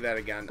gonna play that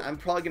again. I'm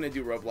probably gonna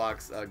do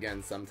Roblox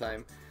again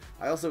sometime.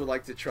 I also would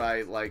like to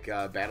try like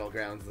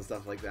Battlegrounds and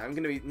stuff like that.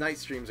 Night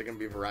streams are gonna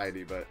be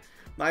variety, but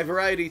my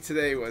variety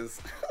today was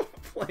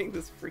playing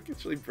this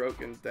freakishly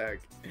broken deck.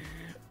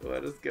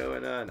 What is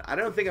going on? I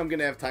don't think I'm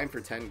gonna have time for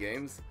 10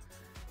 games.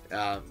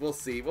 We'll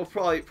see. We'll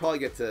probably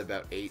get to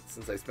about 8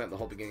 since I spent the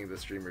whole beginning of the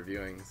stream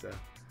reviewing. So,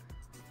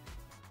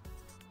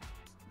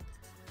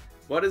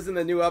 what is in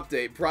the new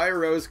update? Briar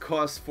Rose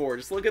costs 4.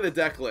 Just look at the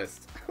deck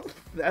list.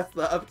 That's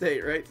the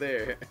update right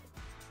there.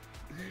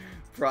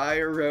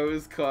 Briar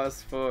Rose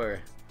costs 4.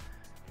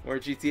 More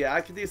GTA.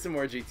 I could do some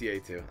more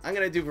GTA too. I'm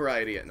gonna do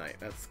variety at night.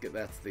 That's good.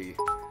 That's the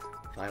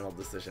final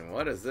decision.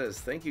 What is this?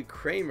 Thank you,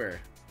 Kramer.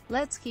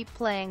 Let's keep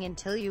playing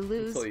until you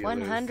lose.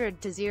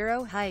 100 to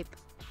 0 hype.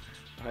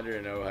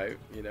 100 0 hype.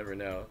 You never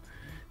know.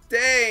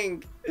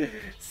 Dang!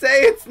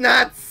 Say it's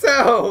not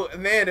so!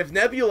 Man, if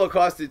Nebula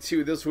costed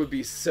 2, this would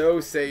be so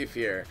safe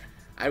here.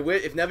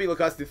 If Nebula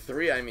cost you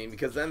 3, I mean,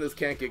 because then this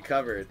can't get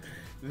covered.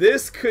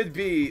 This could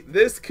be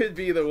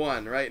the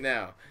one right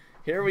now.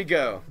 Here we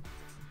go.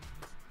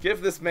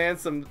 Give this man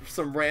some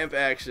ramp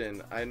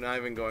action. I'm not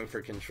even going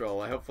for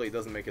control. Hopefully he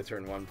doesn't make a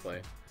turn 1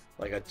 play.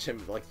 Like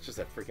just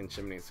a freaking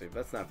chimney sweep.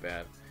 That's not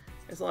bad.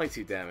 It's only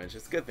 2 damage.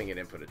 It's a good thing he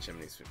didn't put a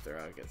chimney sweep there.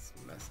 It gets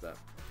messed up.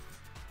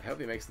 I hope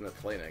he makes another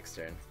play next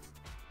turn.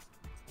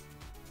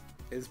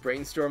 Is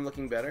Brainstorm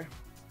looking better?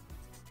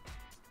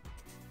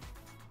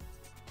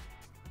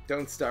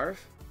 Don't Starve?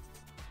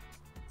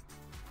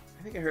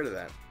 I think I heard of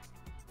that.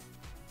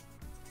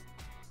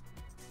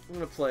 I'm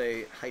gonna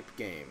play Hype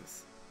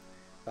Games.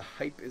 The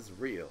hype is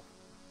real.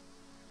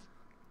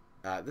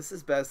 This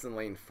is best in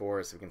lane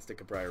 4, so we can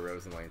stick a Briar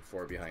Rose in lane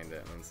 4 behind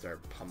it and then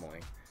start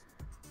pummeling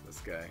this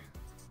guy.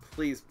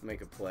 Please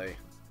make a play.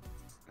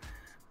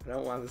 I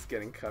don't want this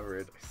getting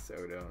covered. I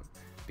so don't.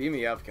 Beam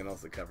Me Up can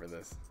also cover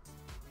this.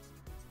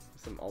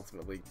 Some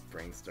ultimately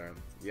Brainstorm.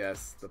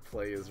 Yes, the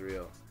play is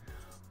real.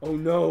 Oh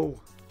no!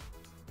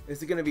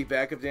 Is it gonna be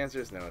backup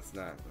dancers? No, it's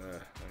not.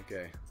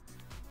 Okay.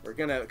 We're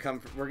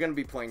gonna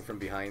be playing from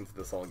behind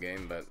this whole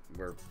game, but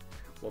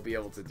we'll be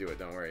able to do it.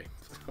 Don't worry.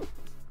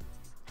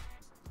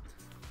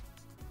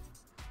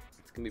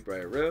 It's gonna be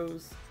Briar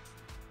Rose.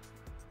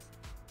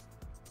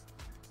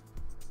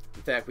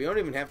 In fact, we don't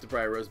even have to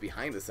Briar Rose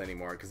behind us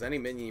anymore, because any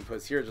minion you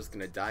put here is just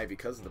gonna die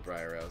because of the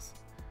Briar Rose.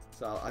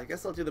 So I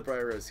guess I'll do the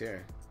Briar Rose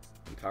here,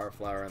 and Power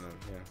Flower, and then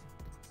yeah,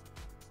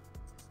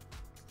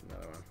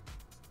 another one.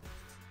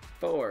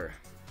 4.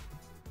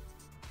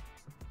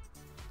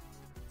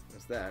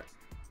 There's that.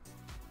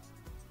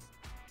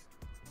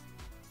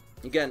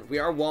 Again, we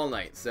are Wall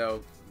Knight,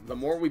 so the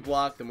more we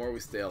block, the more we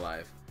stay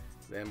alive.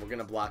 Then we're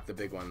gonna block the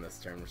big one this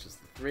turn, which is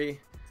the 3.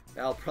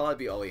 That'll probably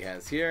be all he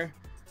has here.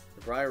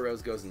 The Briar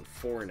Rose goes in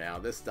 4 now.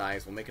 This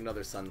dies. We'll make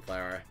another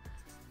Sunflower.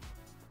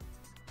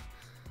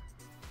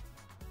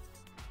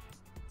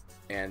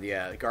 And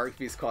yeah, Garg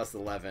Piece costs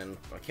 11.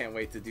 I can't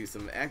wait to do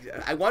some.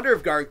 I wonder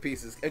if Garg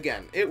Piece is,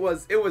 again. It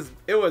was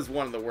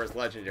one of the worst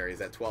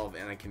legendaries at 12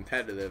 in a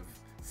competitive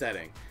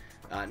setting.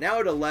 Now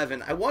at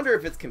 11, I wonder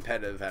if it's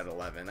competitive at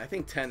 11. I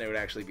think 10 it would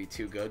actually be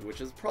too good,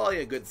 which is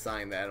probably a good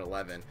sign that at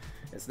 11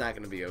 it's not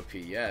going to be OP.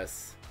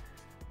 Yes.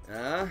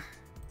 I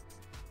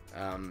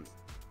don't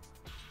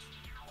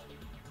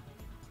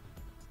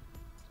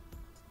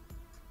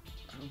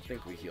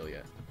think we heal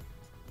yet.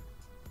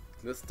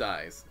 This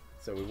dies.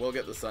 So we will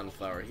get the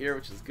Sunflower here,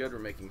 which is good. We're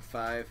making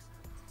 5.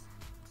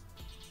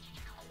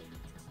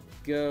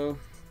 Go.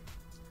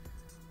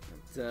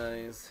 That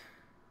dies.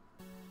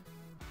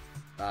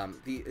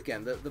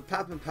 Again, the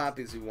Pop and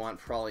Poppies we want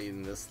probably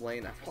in this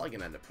lane. I'm probably going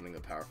to end up putting the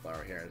Power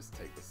Flower here and just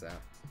take this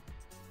out.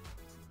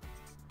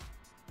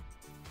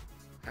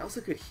 I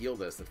also could heal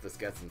this if this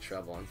gets in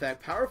trouble. In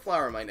fact, Power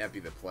Flower might not be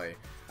the play.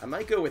 I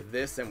might go with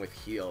this and with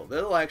heal.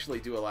 That'll actually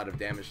do a lot of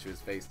damage to his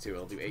face too.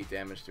 It'll do 8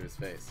 damage to his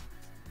face.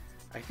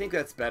 I think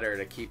that's better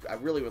to keep. I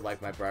really would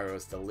like my Briar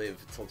Rose to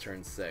live till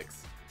turn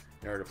 6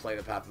 in order to play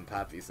the Pop and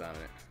Poppies on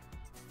it.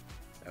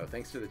 Oh,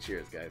 thanks for the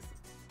cheers, guys.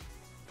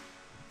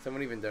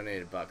 Someone even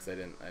donated bucks. I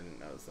didn't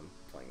notice them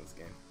playing this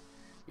game.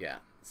 Yeah,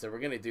 so we're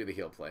gonna do the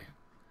heal play.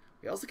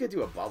 We also could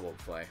do a bubble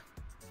play.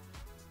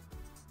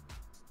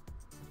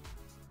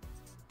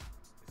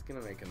 He's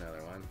gonna make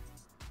another one.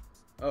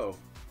 Oh,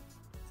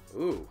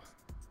 ooh,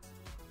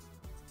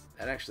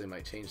 that actually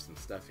might change some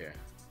stuff here.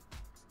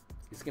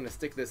 He's gonna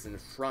stick this in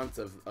front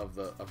of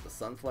the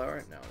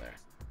Sunflower. No, there.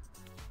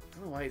 I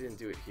don't know why he didn't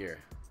do it here.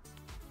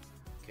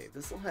 Okay,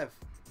 this will have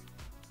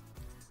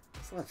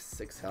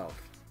 6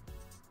 health.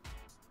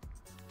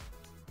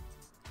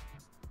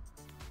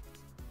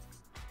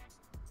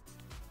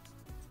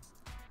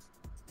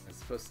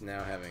 As opposed to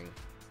now having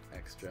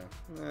extra.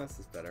 This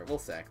is better. We'll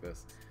sack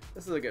this.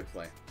 This is a good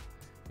play.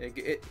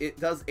 It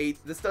does 8.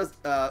 This does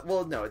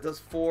well, no, it does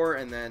 4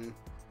 and then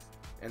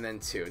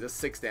 2. It does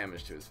 6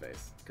 damage to his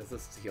face because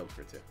this is healed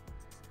for 2.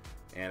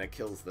 And it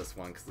kills this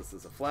one because this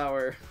is a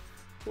flower.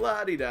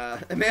 La-di-da.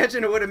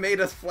 Imagine it would have made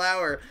us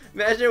flower.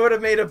 Imagine it would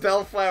have made a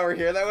Bellflower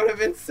here. That would have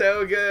been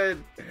so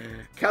good.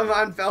 Come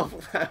on,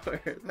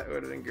 Bellflower. That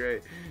would have been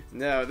great.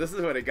 No, this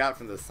is what it got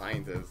from the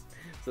scientist.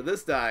 So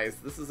this dies.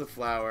 This is a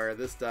flower.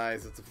 This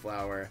dies. It's a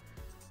flower.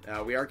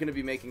 We are going to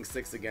be making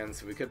 6 again,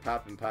 so we could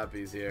Pop and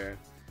Poppies here.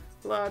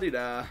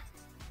 La-di-da.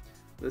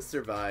 This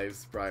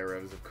survives. Briar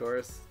Rose, of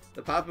course.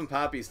 The Pop and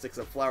Poppy sticks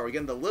a flower.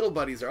 Again, the little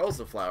buddies are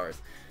also flowers.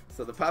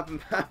 So the Pop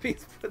and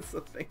Poppies put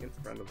something in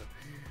front of them.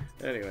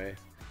 Anyway.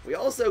 We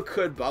also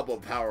could bubble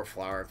Power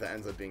Flower if that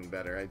ends up being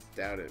better. I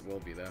doubt it will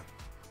be, though.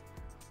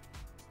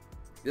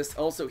 This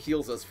also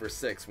heals us for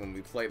 6 when we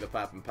play the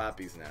Pop and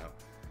Poppies now.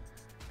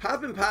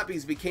 Pop and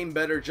Poppies became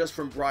better just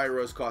from Briar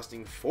Rose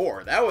costing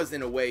 4. That was,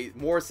 in a way,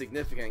 more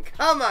significant.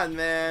 Come on,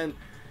 man!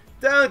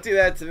 Don't do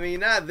that to me.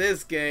 Not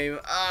this game.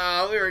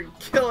 Ah, we were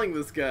killing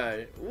this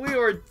guy. We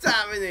were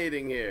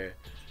dominating here.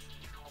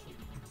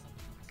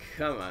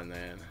 Come on,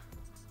 man.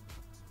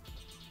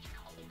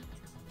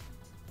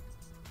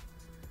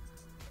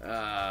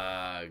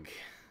 Ugh.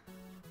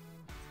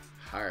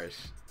 Harsh.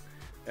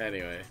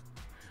 Anyway.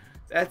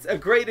 That's a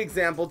great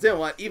example. You know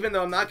what? Even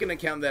though I'm not going to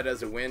count that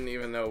as a win,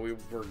 even though we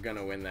were going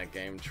to win that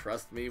game.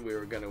 Trust me, we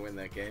were going to win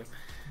that game.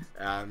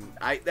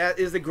 That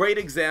is a great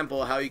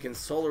example of how you can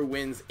solar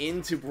winds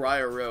into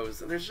Briar Rose.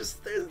 There's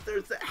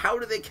how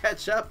do they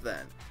catch up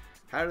then?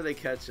 How do they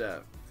catch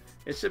up?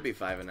 It should be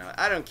 5-0.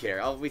 I don't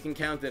care. We can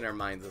count in our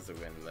minds as a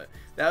win, but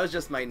that was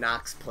just my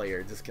Nox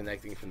player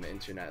disconnecting from the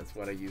internet. It's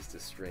what I use to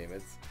stream.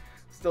 It's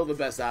still the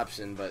best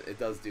option, but it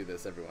does do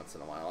this every once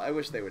in a while. I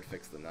wish they would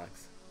fix the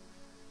Nox.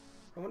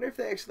 I wonder if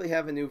they actually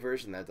have a new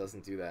version that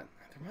doesn't do that.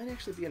 There might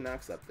actually be a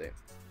Nox update.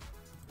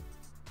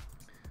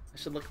 I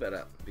should look that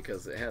up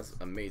because it has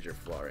a major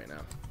flaw right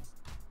now.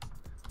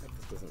 I hope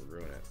this doesn't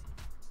ruin it.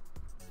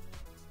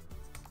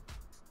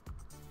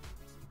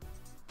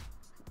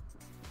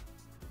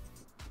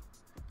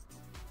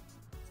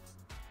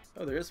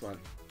 Oh, there is one.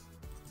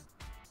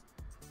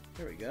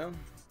 There we go.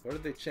 What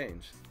did they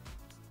change?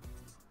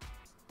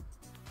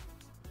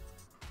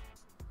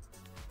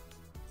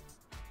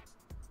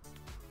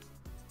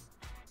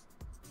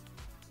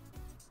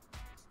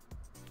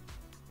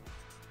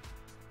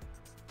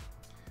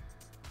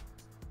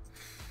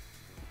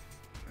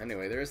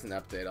 Anyway, there is an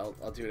update.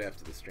 I'll do it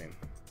after the stream.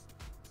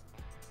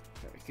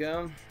 There we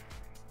go.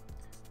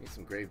 Need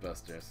some Grave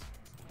Busters.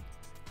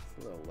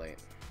 It's a little late.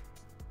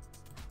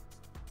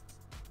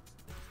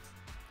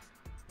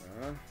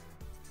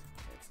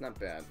 It's not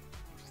bad.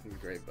 Just need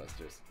Grave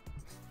Busters.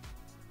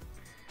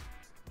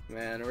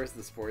 Man, where's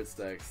the sports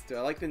decks? Do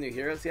I like the new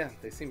heroes? Yeah,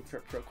 they seem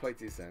quite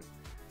decent.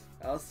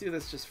 Let's do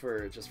this just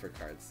for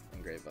cards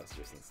and Grave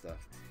Busters and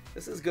stuff.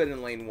 This is good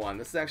in lane 1.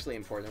 This is actually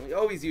important. We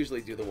always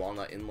usually do the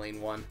Walnut in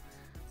lane 1.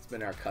 It's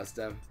been our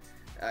custom.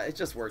 It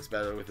just works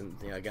better with,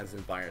 against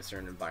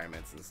certain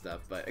environments and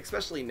stuff. But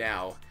especially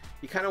now,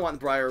 you kind of want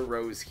Briar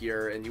Rose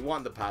here, and you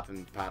want the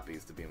Poppin'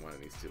 Poppies to be in one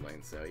of these two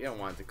lanes. So you don't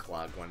want to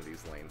clog one of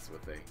these lanes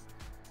with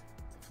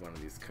one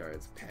of these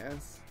cards.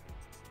 Pass.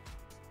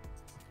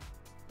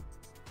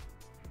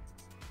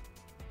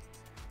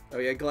 Oh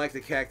yeah,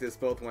 Galactic Cactus,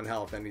 both 1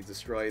 health, and he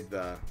destroyed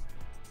the...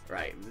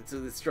 Right, it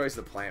destroys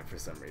the plant for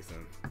some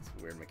reason. It's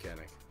a weird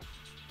mechanic.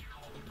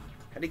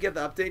 How do you get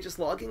the update? Just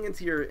logging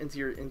into your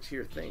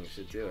thing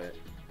should do it.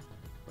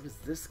 What is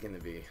this gonna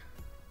be?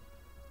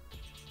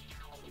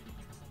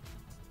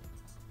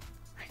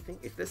 I think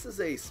if this is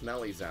a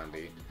smelly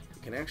zombie,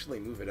 we can actually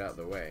move it out of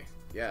the way.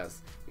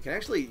 Yes, we can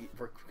actually.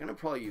 We're gonna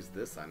probably use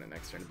this on the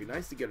next turn. It'd be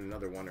nice to get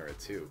another 1 or a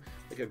 2,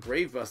 like a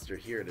Grave Buster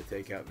here to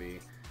take out the.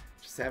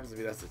 Just happens to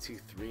be that's a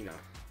 2/3 now.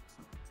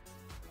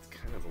 It's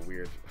kind of a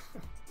weird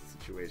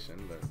situation,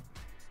 but.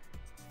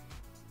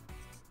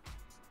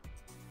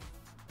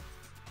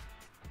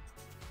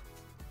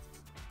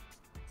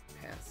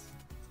 Pass.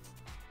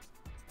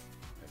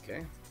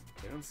 Okay,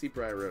 we don't see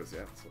Briar Rose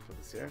yet, so we'll put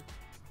this here.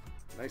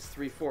 Nice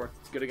 3/4.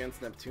 It's good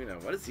against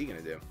Neptuno. What is he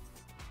gonna do?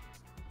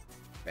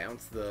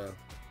 Bounce the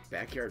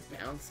backyard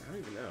bounce? I don't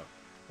even know.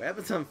 What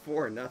happens on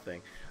 4?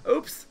 Nothing.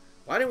 Oops!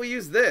 Why didn't we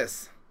use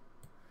this?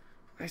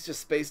 I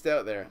just spaced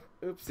out there.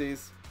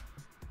 Oopsies.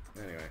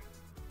 Anyway,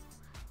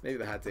 maybe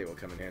the hot date will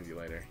come in handy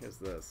later. Here's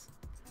this.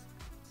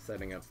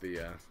 Setting up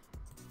the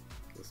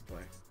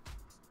display.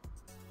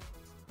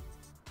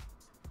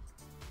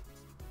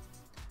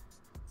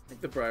 I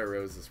think the Briar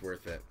Rose is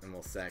worth it, and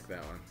we'll sack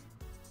that one.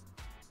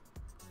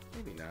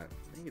 Maybe not.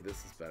 Maybe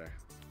this is better.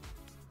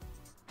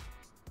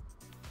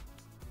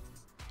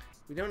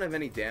 We don't have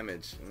any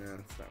damage. No,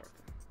 it's not worth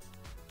it.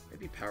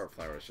 Maybe Power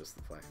Flower is just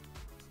the play.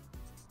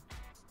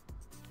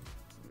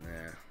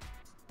 Nah.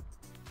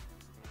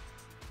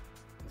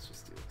 Let's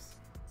just do this.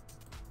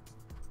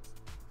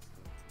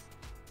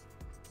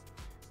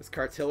 Is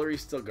Cartillery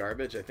still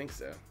garbage? I think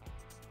so.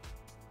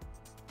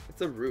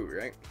 It's a root,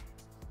 right?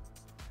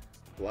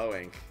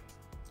 Glowing.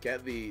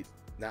 Get the...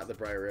 not the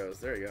Briar Rose.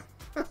 There you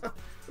go.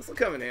 This will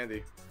come in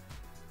handy.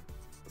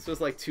 This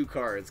was like 2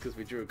 cards because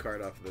we drew a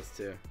card off of this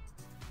too.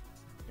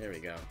 There we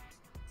go.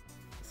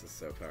 This is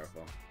so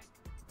powerful.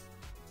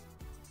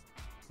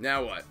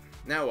 Now what?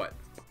 Now what?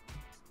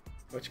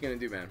 What you gonna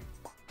do, man?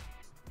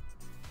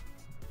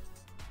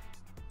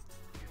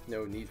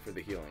 No need for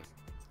the healing.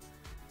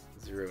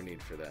 0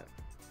 need for that.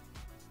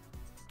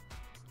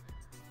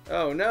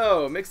 Oh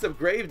no! Mixed up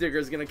Gravedigger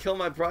is gonna kill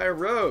my Briar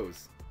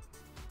Rose.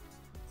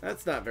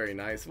 That's not very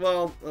nice.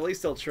 Well, at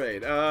least he'll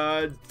trade.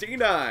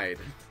 Denied.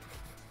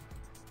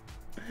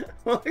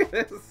 Look at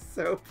this,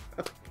 so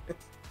broken.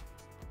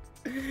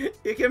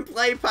 You can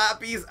play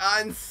Poppies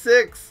on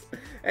 6,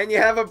 and you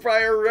have a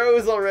Briar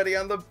Rose already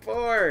on the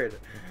board.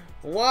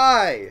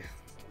 Why?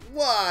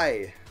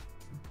 Why?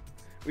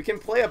 We can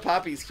play a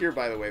Poppies here,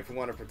 by the way, if we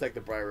want to protect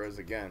the Briar Rose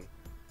again.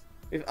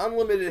 We have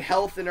unlimited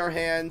health in our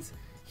hands.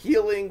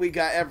 Healing, we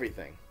got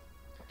everything.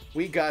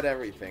 We got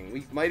everything.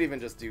 We might even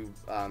just do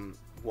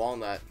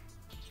Walnut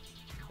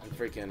and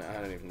freaking,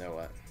 I don't even know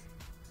what.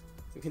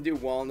 We can do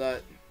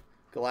Walnut,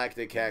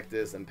 Galactic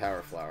Cactus, and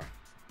Power Flower.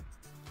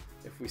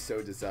 If we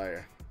so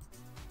desire.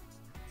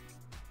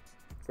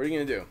 What are you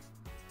going to do?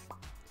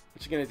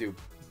 What you going to do?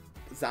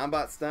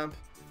 Zombot Stump?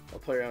 I'll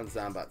play our own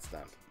Zombot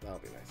Stump. That'll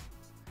be nice.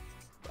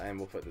 And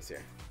we'll put this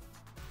here.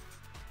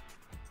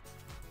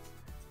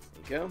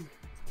 go.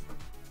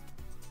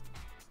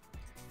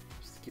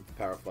 Just to keep the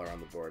Power Flower on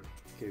the board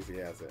in case he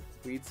has it.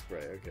 Weed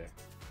Spray, okay.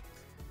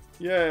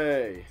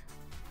 Yay!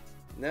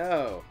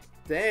 No!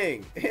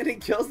 Dang! And he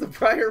kills the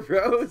Briar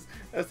Rose!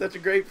 That's such a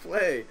great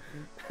play!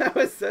 That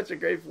was such a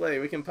great play.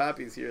 We can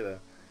poppies here though.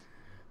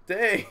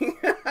 Dang!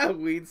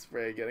 Weed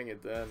Spray getting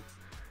it done.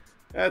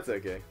 That's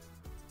okay.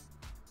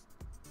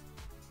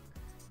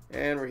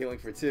 And we're healing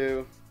for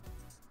 2.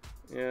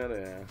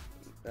 Yeah.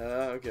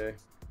 Okay.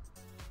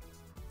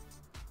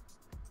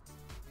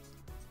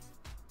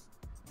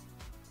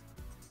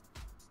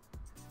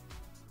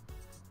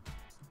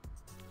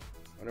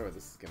 I wonder what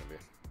this is gonna be.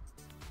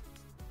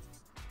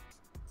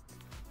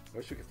 I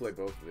wish we could play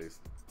both of these.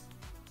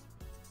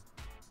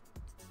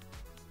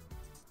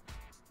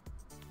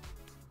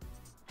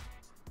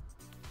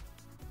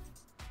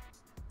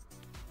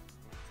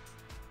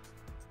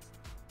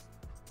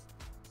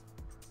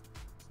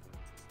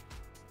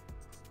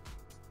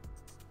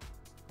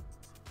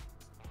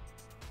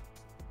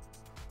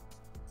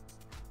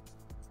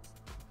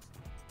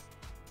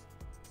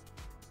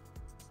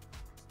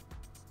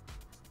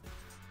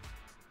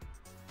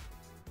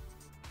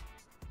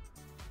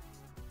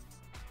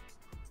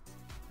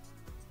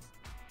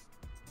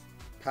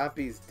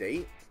 Poppy's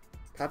date?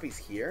 Poppy's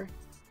here?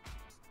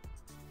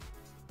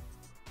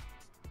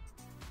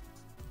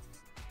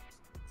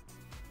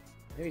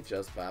 Maybe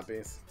just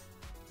Poppies.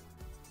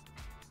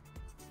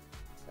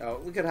 Oh,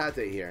 we could hot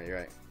date here, you're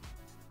right.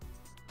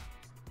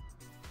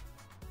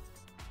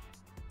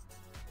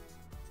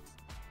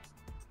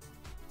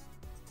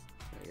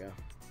 There you go.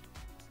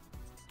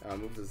 Oh,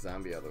 move the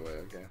zombie out of the way,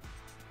 okay.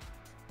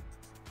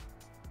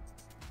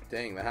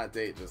 Dang, the hot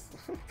date just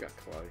got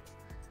cloudy.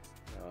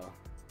 Oh.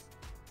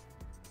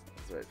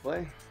 Right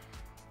play.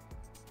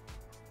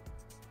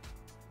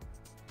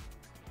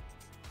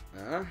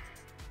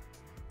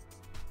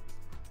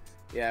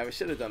 Yeah, we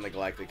should have done the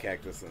Galactic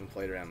Cactus and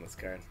played around this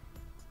card.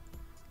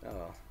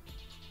 Oh.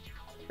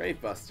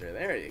 Great Buster.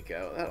 There you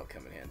go. That'll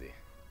come in handy.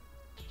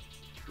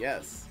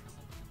 Yes.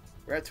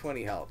 We're at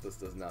 20 health. This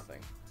does nothing.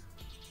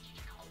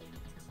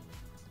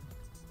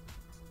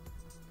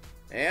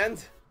 And?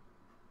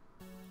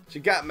 What you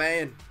got,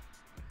 man?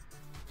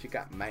 What you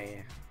got,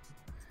 man?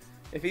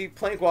 If he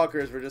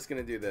Plankwalkers, we're just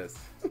gonna do this.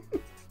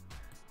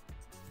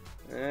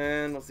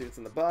 And we'll see what's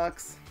in the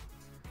box.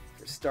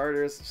 For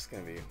starters, it's just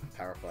gonna be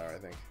Power Flower, I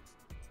think.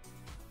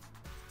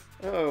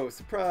 Oh,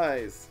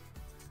 surprise!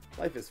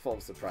 Life is full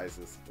of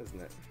surprises,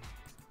 isn't it?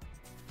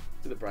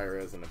 Do the Briar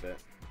Rose in a bit.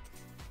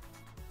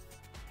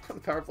 The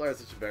Power Flower is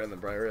such better than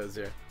Briar Rose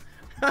here.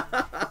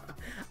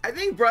 I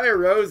think Briar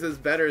Rose is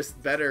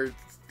better,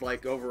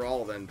 like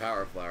overall than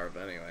Power Flower.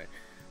 But anyway,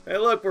 hey,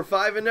 look, we're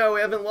 5-0.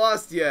 We haven't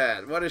lost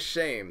yet. What a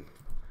shame.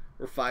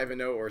 We're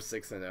 5-0 or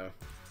 6-0.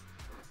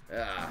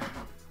 Ah.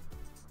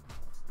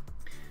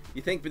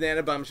 You think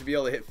Banana Bomb should be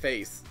able to hit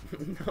face?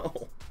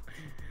 No.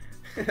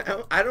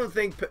 I don't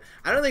think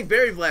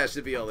Berry Blast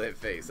should be able to hit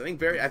face.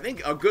 I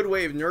think a good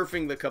way of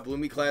nerfing the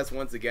Kabloomy class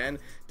once again,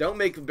 don't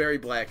make Berry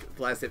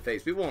Blast hit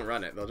face. People won't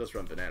run it. They'll just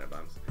run Banana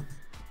Bombs.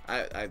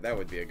 That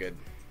would be a good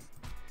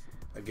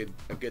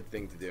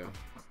thing to do.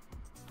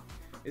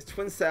 Is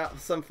Twin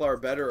Sunflower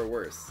better or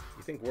worse?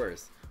 You think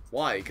worse?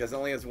 Why? Because it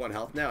only has 1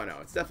 health? No,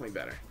 it's definitely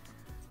better.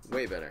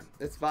 Way better.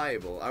 It's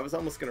viable. I was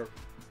almost gonna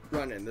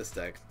run it in this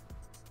deck.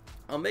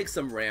 I'll make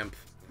some ramp.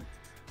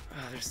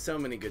 Oh, there's so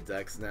many good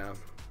decks now.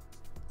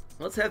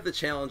 Let's have the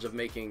challenge of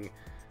making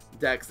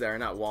decks that are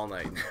not Wall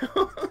Knight.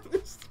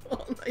 This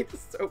Wall Knight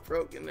is so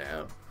broken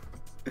now.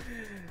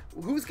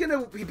 Who's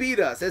gonna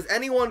beat us? Has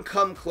anyone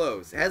come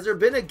close? Has there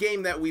been a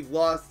game that we've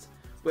lost,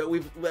 but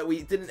we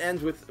didn't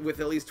end with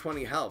at least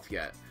 20 health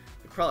yet?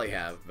 We probably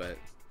have, but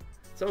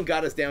someone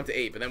got us down to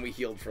 8, but then we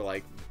healed for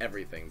like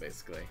everything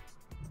basically.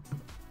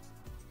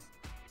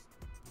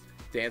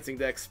 Dancing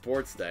decks,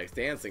 sports decks.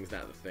 Dancing's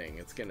not the thing.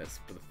 It's gonna.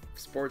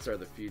 Sports are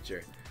the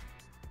future.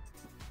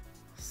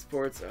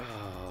 Sports.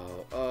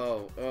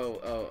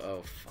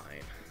 Oh.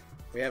 Fine.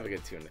 We have a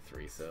good 2 and a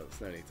 3, so there's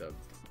no need to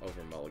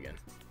over mulligan.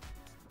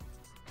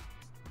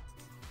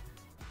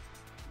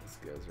 This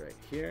goes right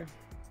here.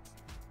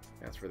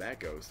 That's where that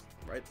goes.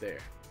 Right there.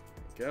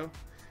 There you go.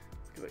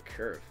 Look at the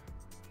curve.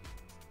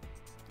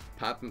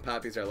 Pop and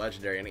Poppies are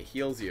legendary, and it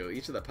heals you.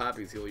 Each of the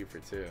Poppies heal you for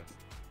 2.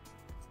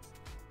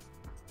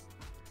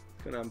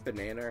 Going on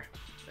Banana.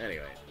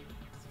 Anyway,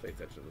 let's pay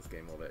attention to this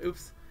game a little bit.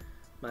 Oops,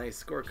 my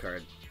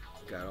scorecard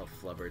got all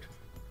flubbered.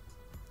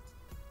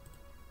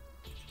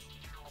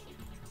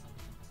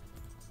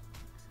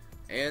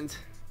 And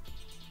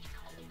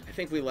I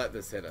think we let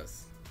this hit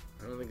us.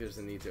 I don't think there's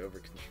a need to over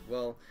control.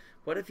 Well,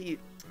 what if he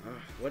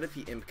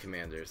imp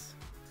commanders?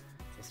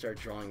 We'll start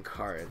drawing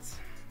cards.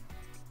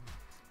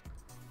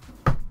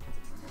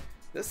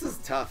 This is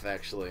tough,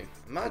 actually.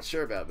 I'm not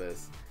sure about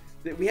this.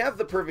 We have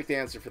the perfect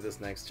answer for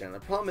this next turn. The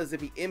problem is if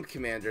he imp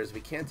commanders,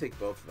 we can't take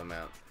both of them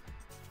out.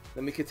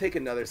 Then we could take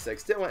another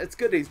 6. Still, it's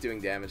good he's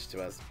doing damage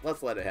to us.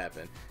 Let's let it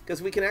happen.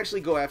 Because we can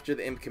actually go after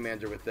the imp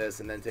commander with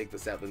this and then take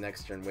this out the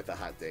next turn with a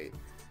hot date.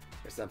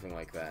 Or something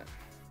like that.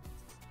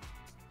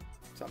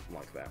 Something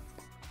like that.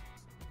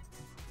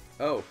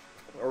 Oh,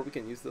 or we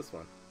can use this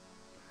one.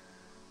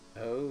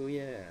 Oh,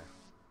 yeah.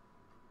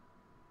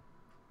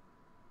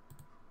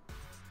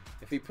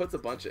 If he puts a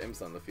bunch of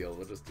imps on the field,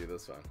 we'll just do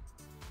this one.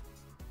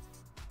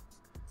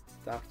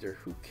 Doctor,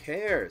 who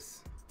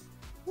cares?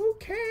 Who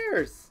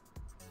cares?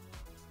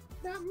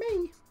 Not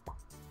me.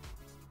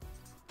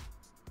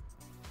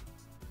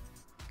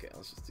 Okay,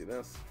 let's just do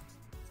this.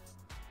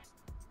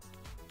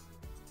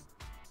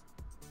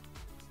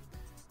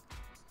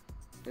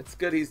 It's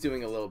good he's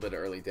doing a little bit of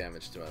early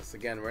damage to us.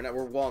 Again,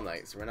 we're wall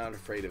knights. We're not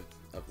afraid of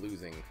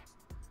losing,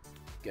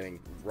 getting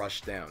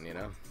rushed down, you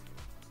know?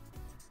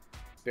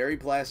 Berry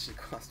Blast should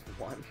cost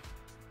 1.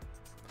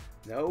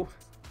 No?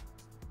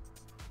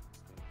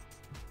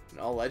 An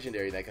all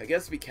legendary deck. I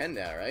guess we can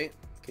now, right?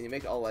 Can you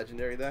make all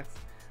legendary decks?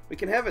 We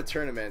can have a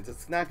tournament.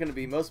 It's not going to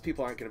be, most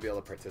people aren't going to be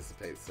able to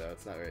participate, so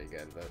it's not very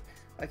good. But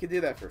I could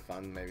do that for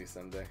fun maybe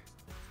someday.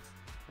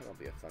 That'll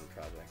be a fun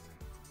project.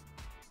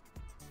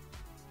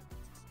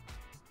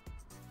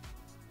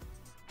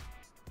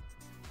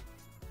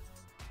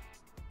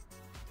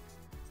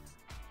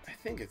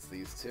 I think it's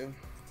these two.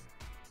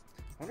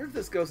 I wonder if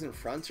this goes in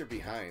front or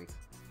behind.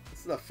 This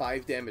is a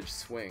 5 damage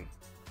swing.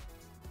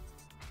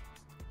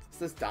 Is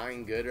this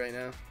dying good right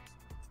now?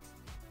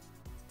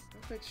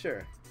 Not quite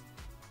sure.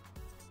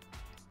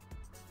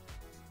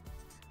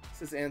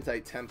 This is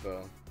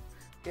anti-tempo.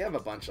 We have a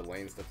bunch of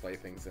lanes to play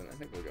things in. I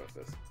think we'll go with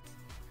this.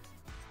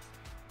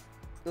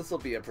 This will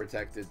be a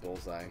protected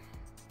bullseye.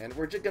 And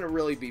we're just going to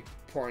really be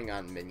pouring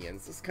on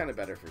minions. This is kind of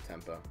better for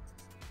tempo.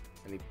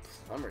 And he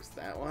plumbers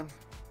that one.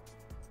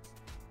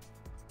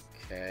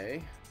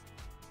 Okay.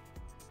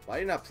 Why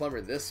did you not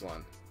plumber this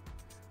one?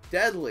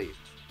 Deadly.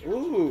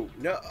 Ooh.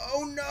 No.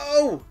 Oh,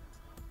 no.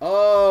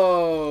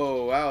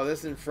 Oh, wow.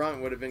 This in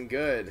front would have been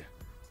good.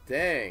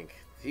 Dang.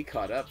 He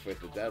caught up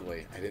with the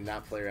deadly. I did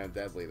not play around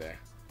deadly there.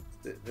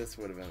 This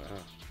would have been...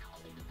 Oh.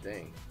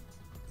 Dang.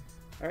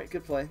 Alright,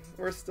 good play.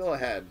 We're still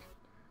ahead.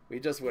 We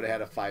just would have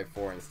had a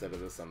 5-4 instead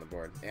of this on the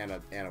board. And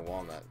a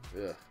walnut.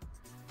 Ugh.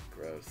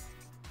 Gross.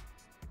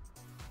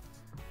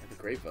 I have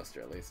a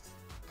Gravebuster at least.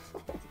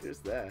 Oh, there's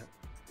that.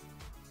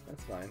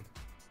 That's fine.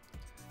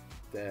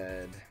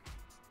 Dead.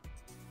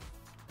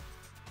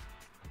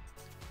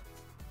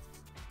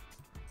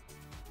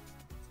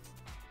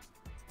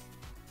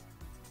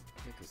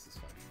 I think this is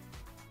fine.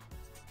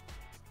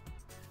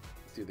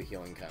 Do the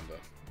healing combo.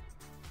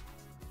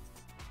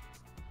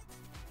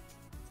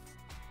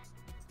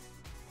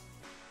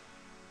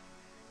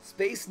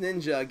 Space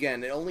Ninja,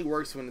 again, it only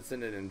works when it's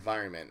in an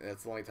environment, and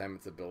that's the only time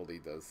its ability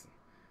does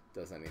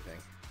anything.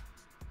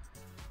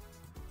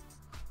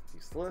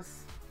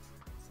 Useless.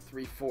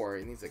 3-4.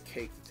 He needs a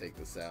cake to take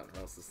this out, or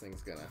else this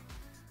thing's gonna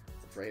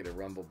afraid of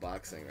rumble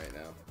boxing right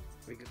now.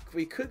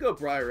 We could go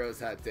Briar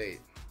Rose Hot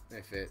Date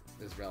if it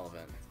is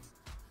relevant.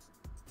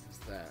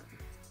 Just that.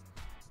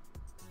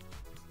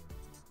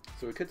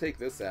 So we could take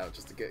this out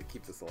just to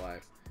keep this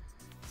alive.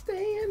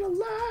 Staying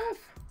alive.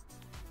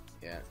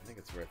 Yeah, I think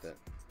it's worth it.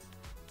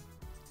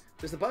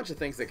 There's a bunch of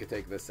things that could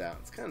take this out.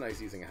 It's kind of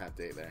nice using a Hot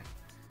Date there.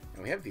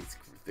 And we have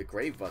the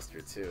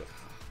Gravebuster too.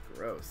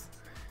 Gross.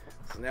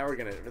 So now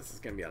this is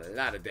gonna be a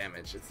lot of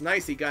damage. It's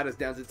nice he got us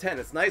down to 10.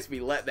 It's nice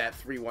we let that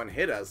 3-1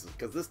 hit us,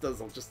 because this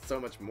does just so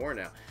much more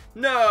now.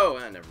 No!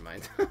 Never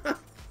mind.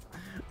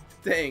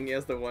 Dang, he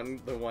has the one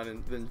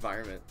in the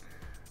environment.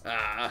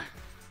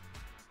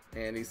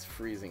 And he's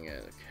freezing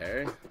it.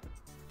 Okay.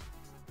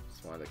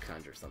 Just wanted to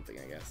conjure something,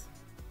 I guess.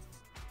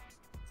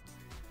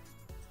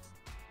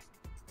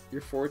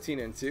 You're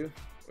 14-2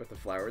 with the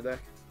flower deck.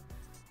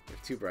 You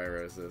have 2 Briar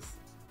Roses.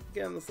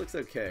 Again, this looks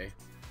okay.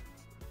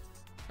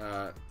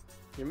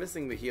 You're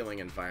missing the healing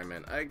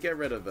environment. I get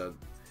rid of the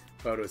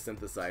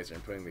photosynthesizer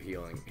and putting the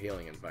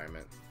healing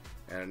environment.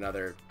 And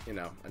another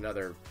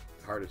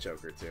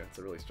Heartachoke or 2. It's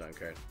a really strong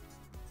card.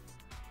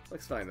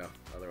 Looks fine though,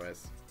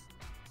 otherwise.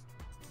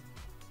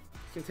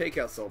 You can take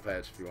out Soul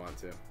Patch if you want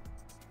to.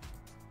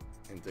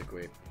 And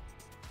Dickweed.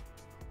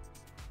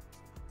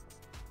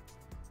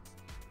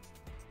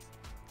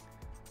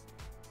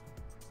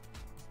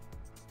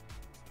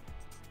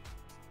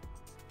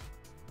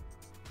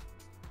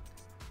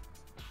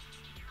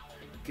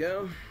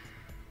 Go.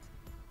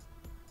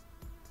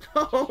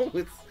 Oh,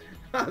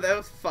 that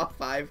was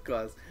 5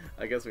 cost.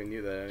 I guess we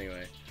knew that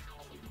anyway.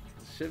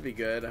 Should be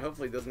good.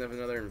 Hopefully it doesn't have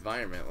another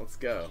environment. Let's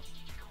go.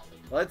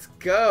 Let's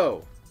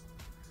go.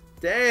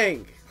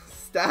 Dang.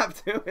 Stop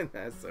doing that.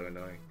 That's so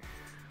annoying.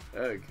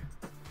 Ugh.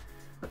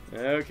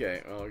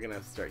 Okay. Well, we're gonna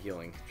have to start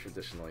healing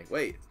traditionally.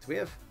 Wait. Do we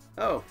have?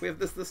 Oh, we have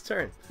this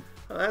turn.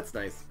 Oh, that's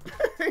nice.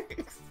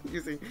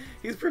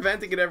 He's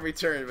preventing it every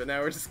turn, but now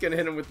we're just gonna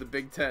hit him with the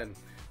Big 10.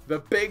 The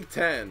Big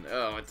 10.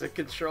 Oh, to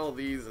control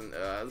these, and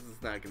this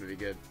is not going to be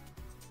good.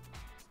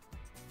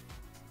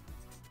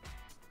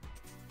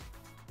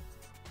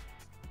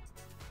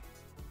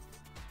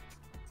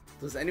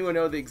 Does anyone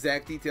know the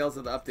exact details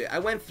of the update? I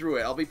went through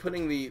it. I'll be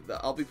putting the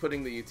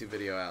YouTube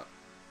video out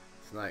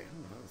tonight.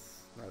 Oh,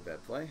 that's not a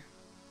bad play.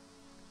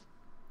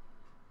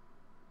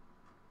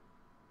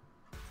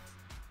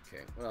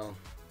 Okay, well,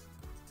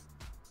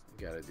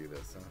 I gotta do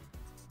this,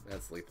 huh?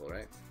 That's lethal,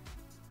 right?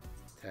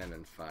 10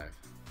 and 5.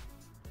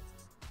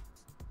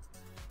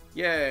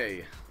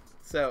 Yay!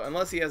 So,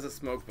 unless he has a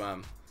smoke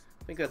bomb,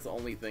 I think that's the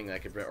only thing I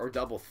could break. Or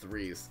double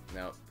 3s.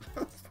 No.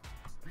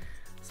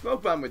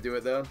 Smoke bomb would do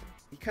it, though.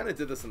 He kind of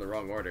did this in the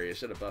wrong order. He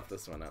should have buffed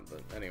this one up.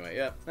 But anyway,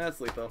 yeah, that's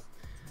lethal.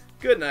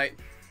 Good night.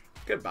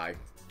 Goodbye.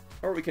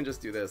 Or we can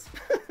just do this.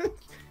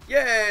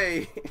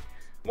 Yay!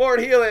 More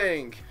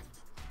healing!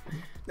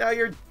 Now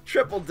you're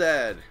triple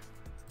dead.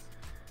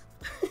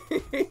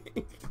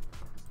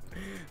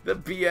 The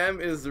BM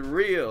is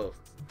real.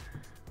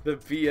 The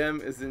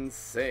BM is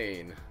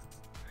insane.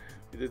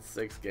 We did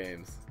 6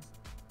 games.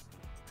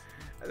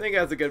 I think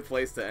that's a good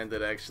place to end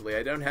it, actually.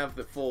 I don't have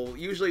the full...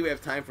 Usually we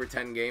have time for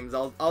 10 games.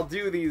 I'll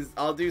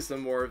do some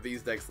more of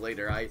these decks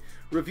later. I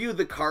reviewed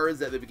the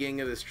cards at the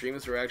beginning of the stream,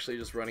 so we're actually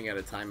just running out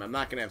of time. I'm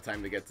not going to have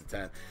time to get to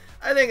 10.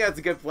 I think that's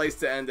a good place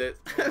to end it.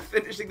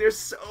 Finishing, there's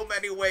so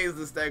many ways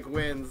this deck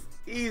wins.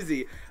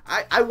 Easy.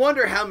 I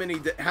wonder how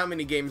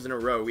many games in a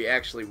row we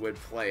actually would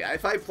play.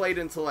 If I played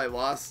until I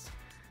lost...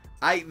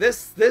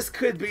 This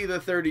could be the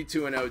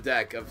 32-0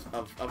 deck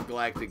of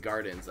Galactic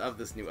Gardens of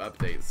this new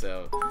update,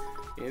 so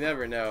you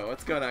never know.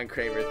 What's going on,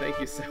 Kramer? Thank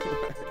you so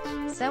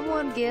much.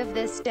 Someone give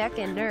this deck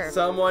a nerf.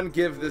 Someone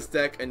give this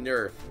deck a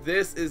nerf.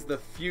 This is the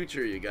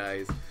future, you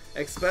guys.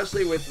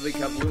 Especially with the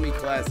Kabloomy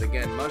class.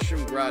 Again,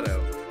 Mushroom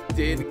Grotto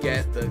did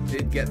get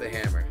the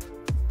hammer.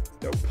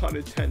 No pun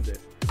intended.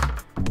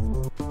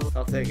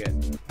 I'll take it.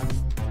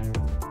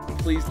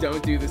 Please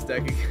don't do this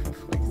deck again,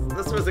 please.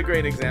 This was a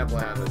great example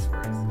of how this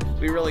works.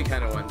 We really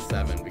kind of won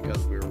 7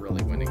 because we were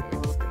really winning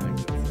when we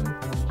disconnected.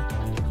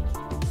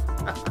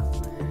 So.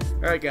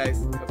 Alright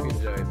guys, hope you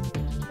enjoyed.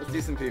 Let's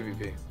do some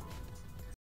PvP.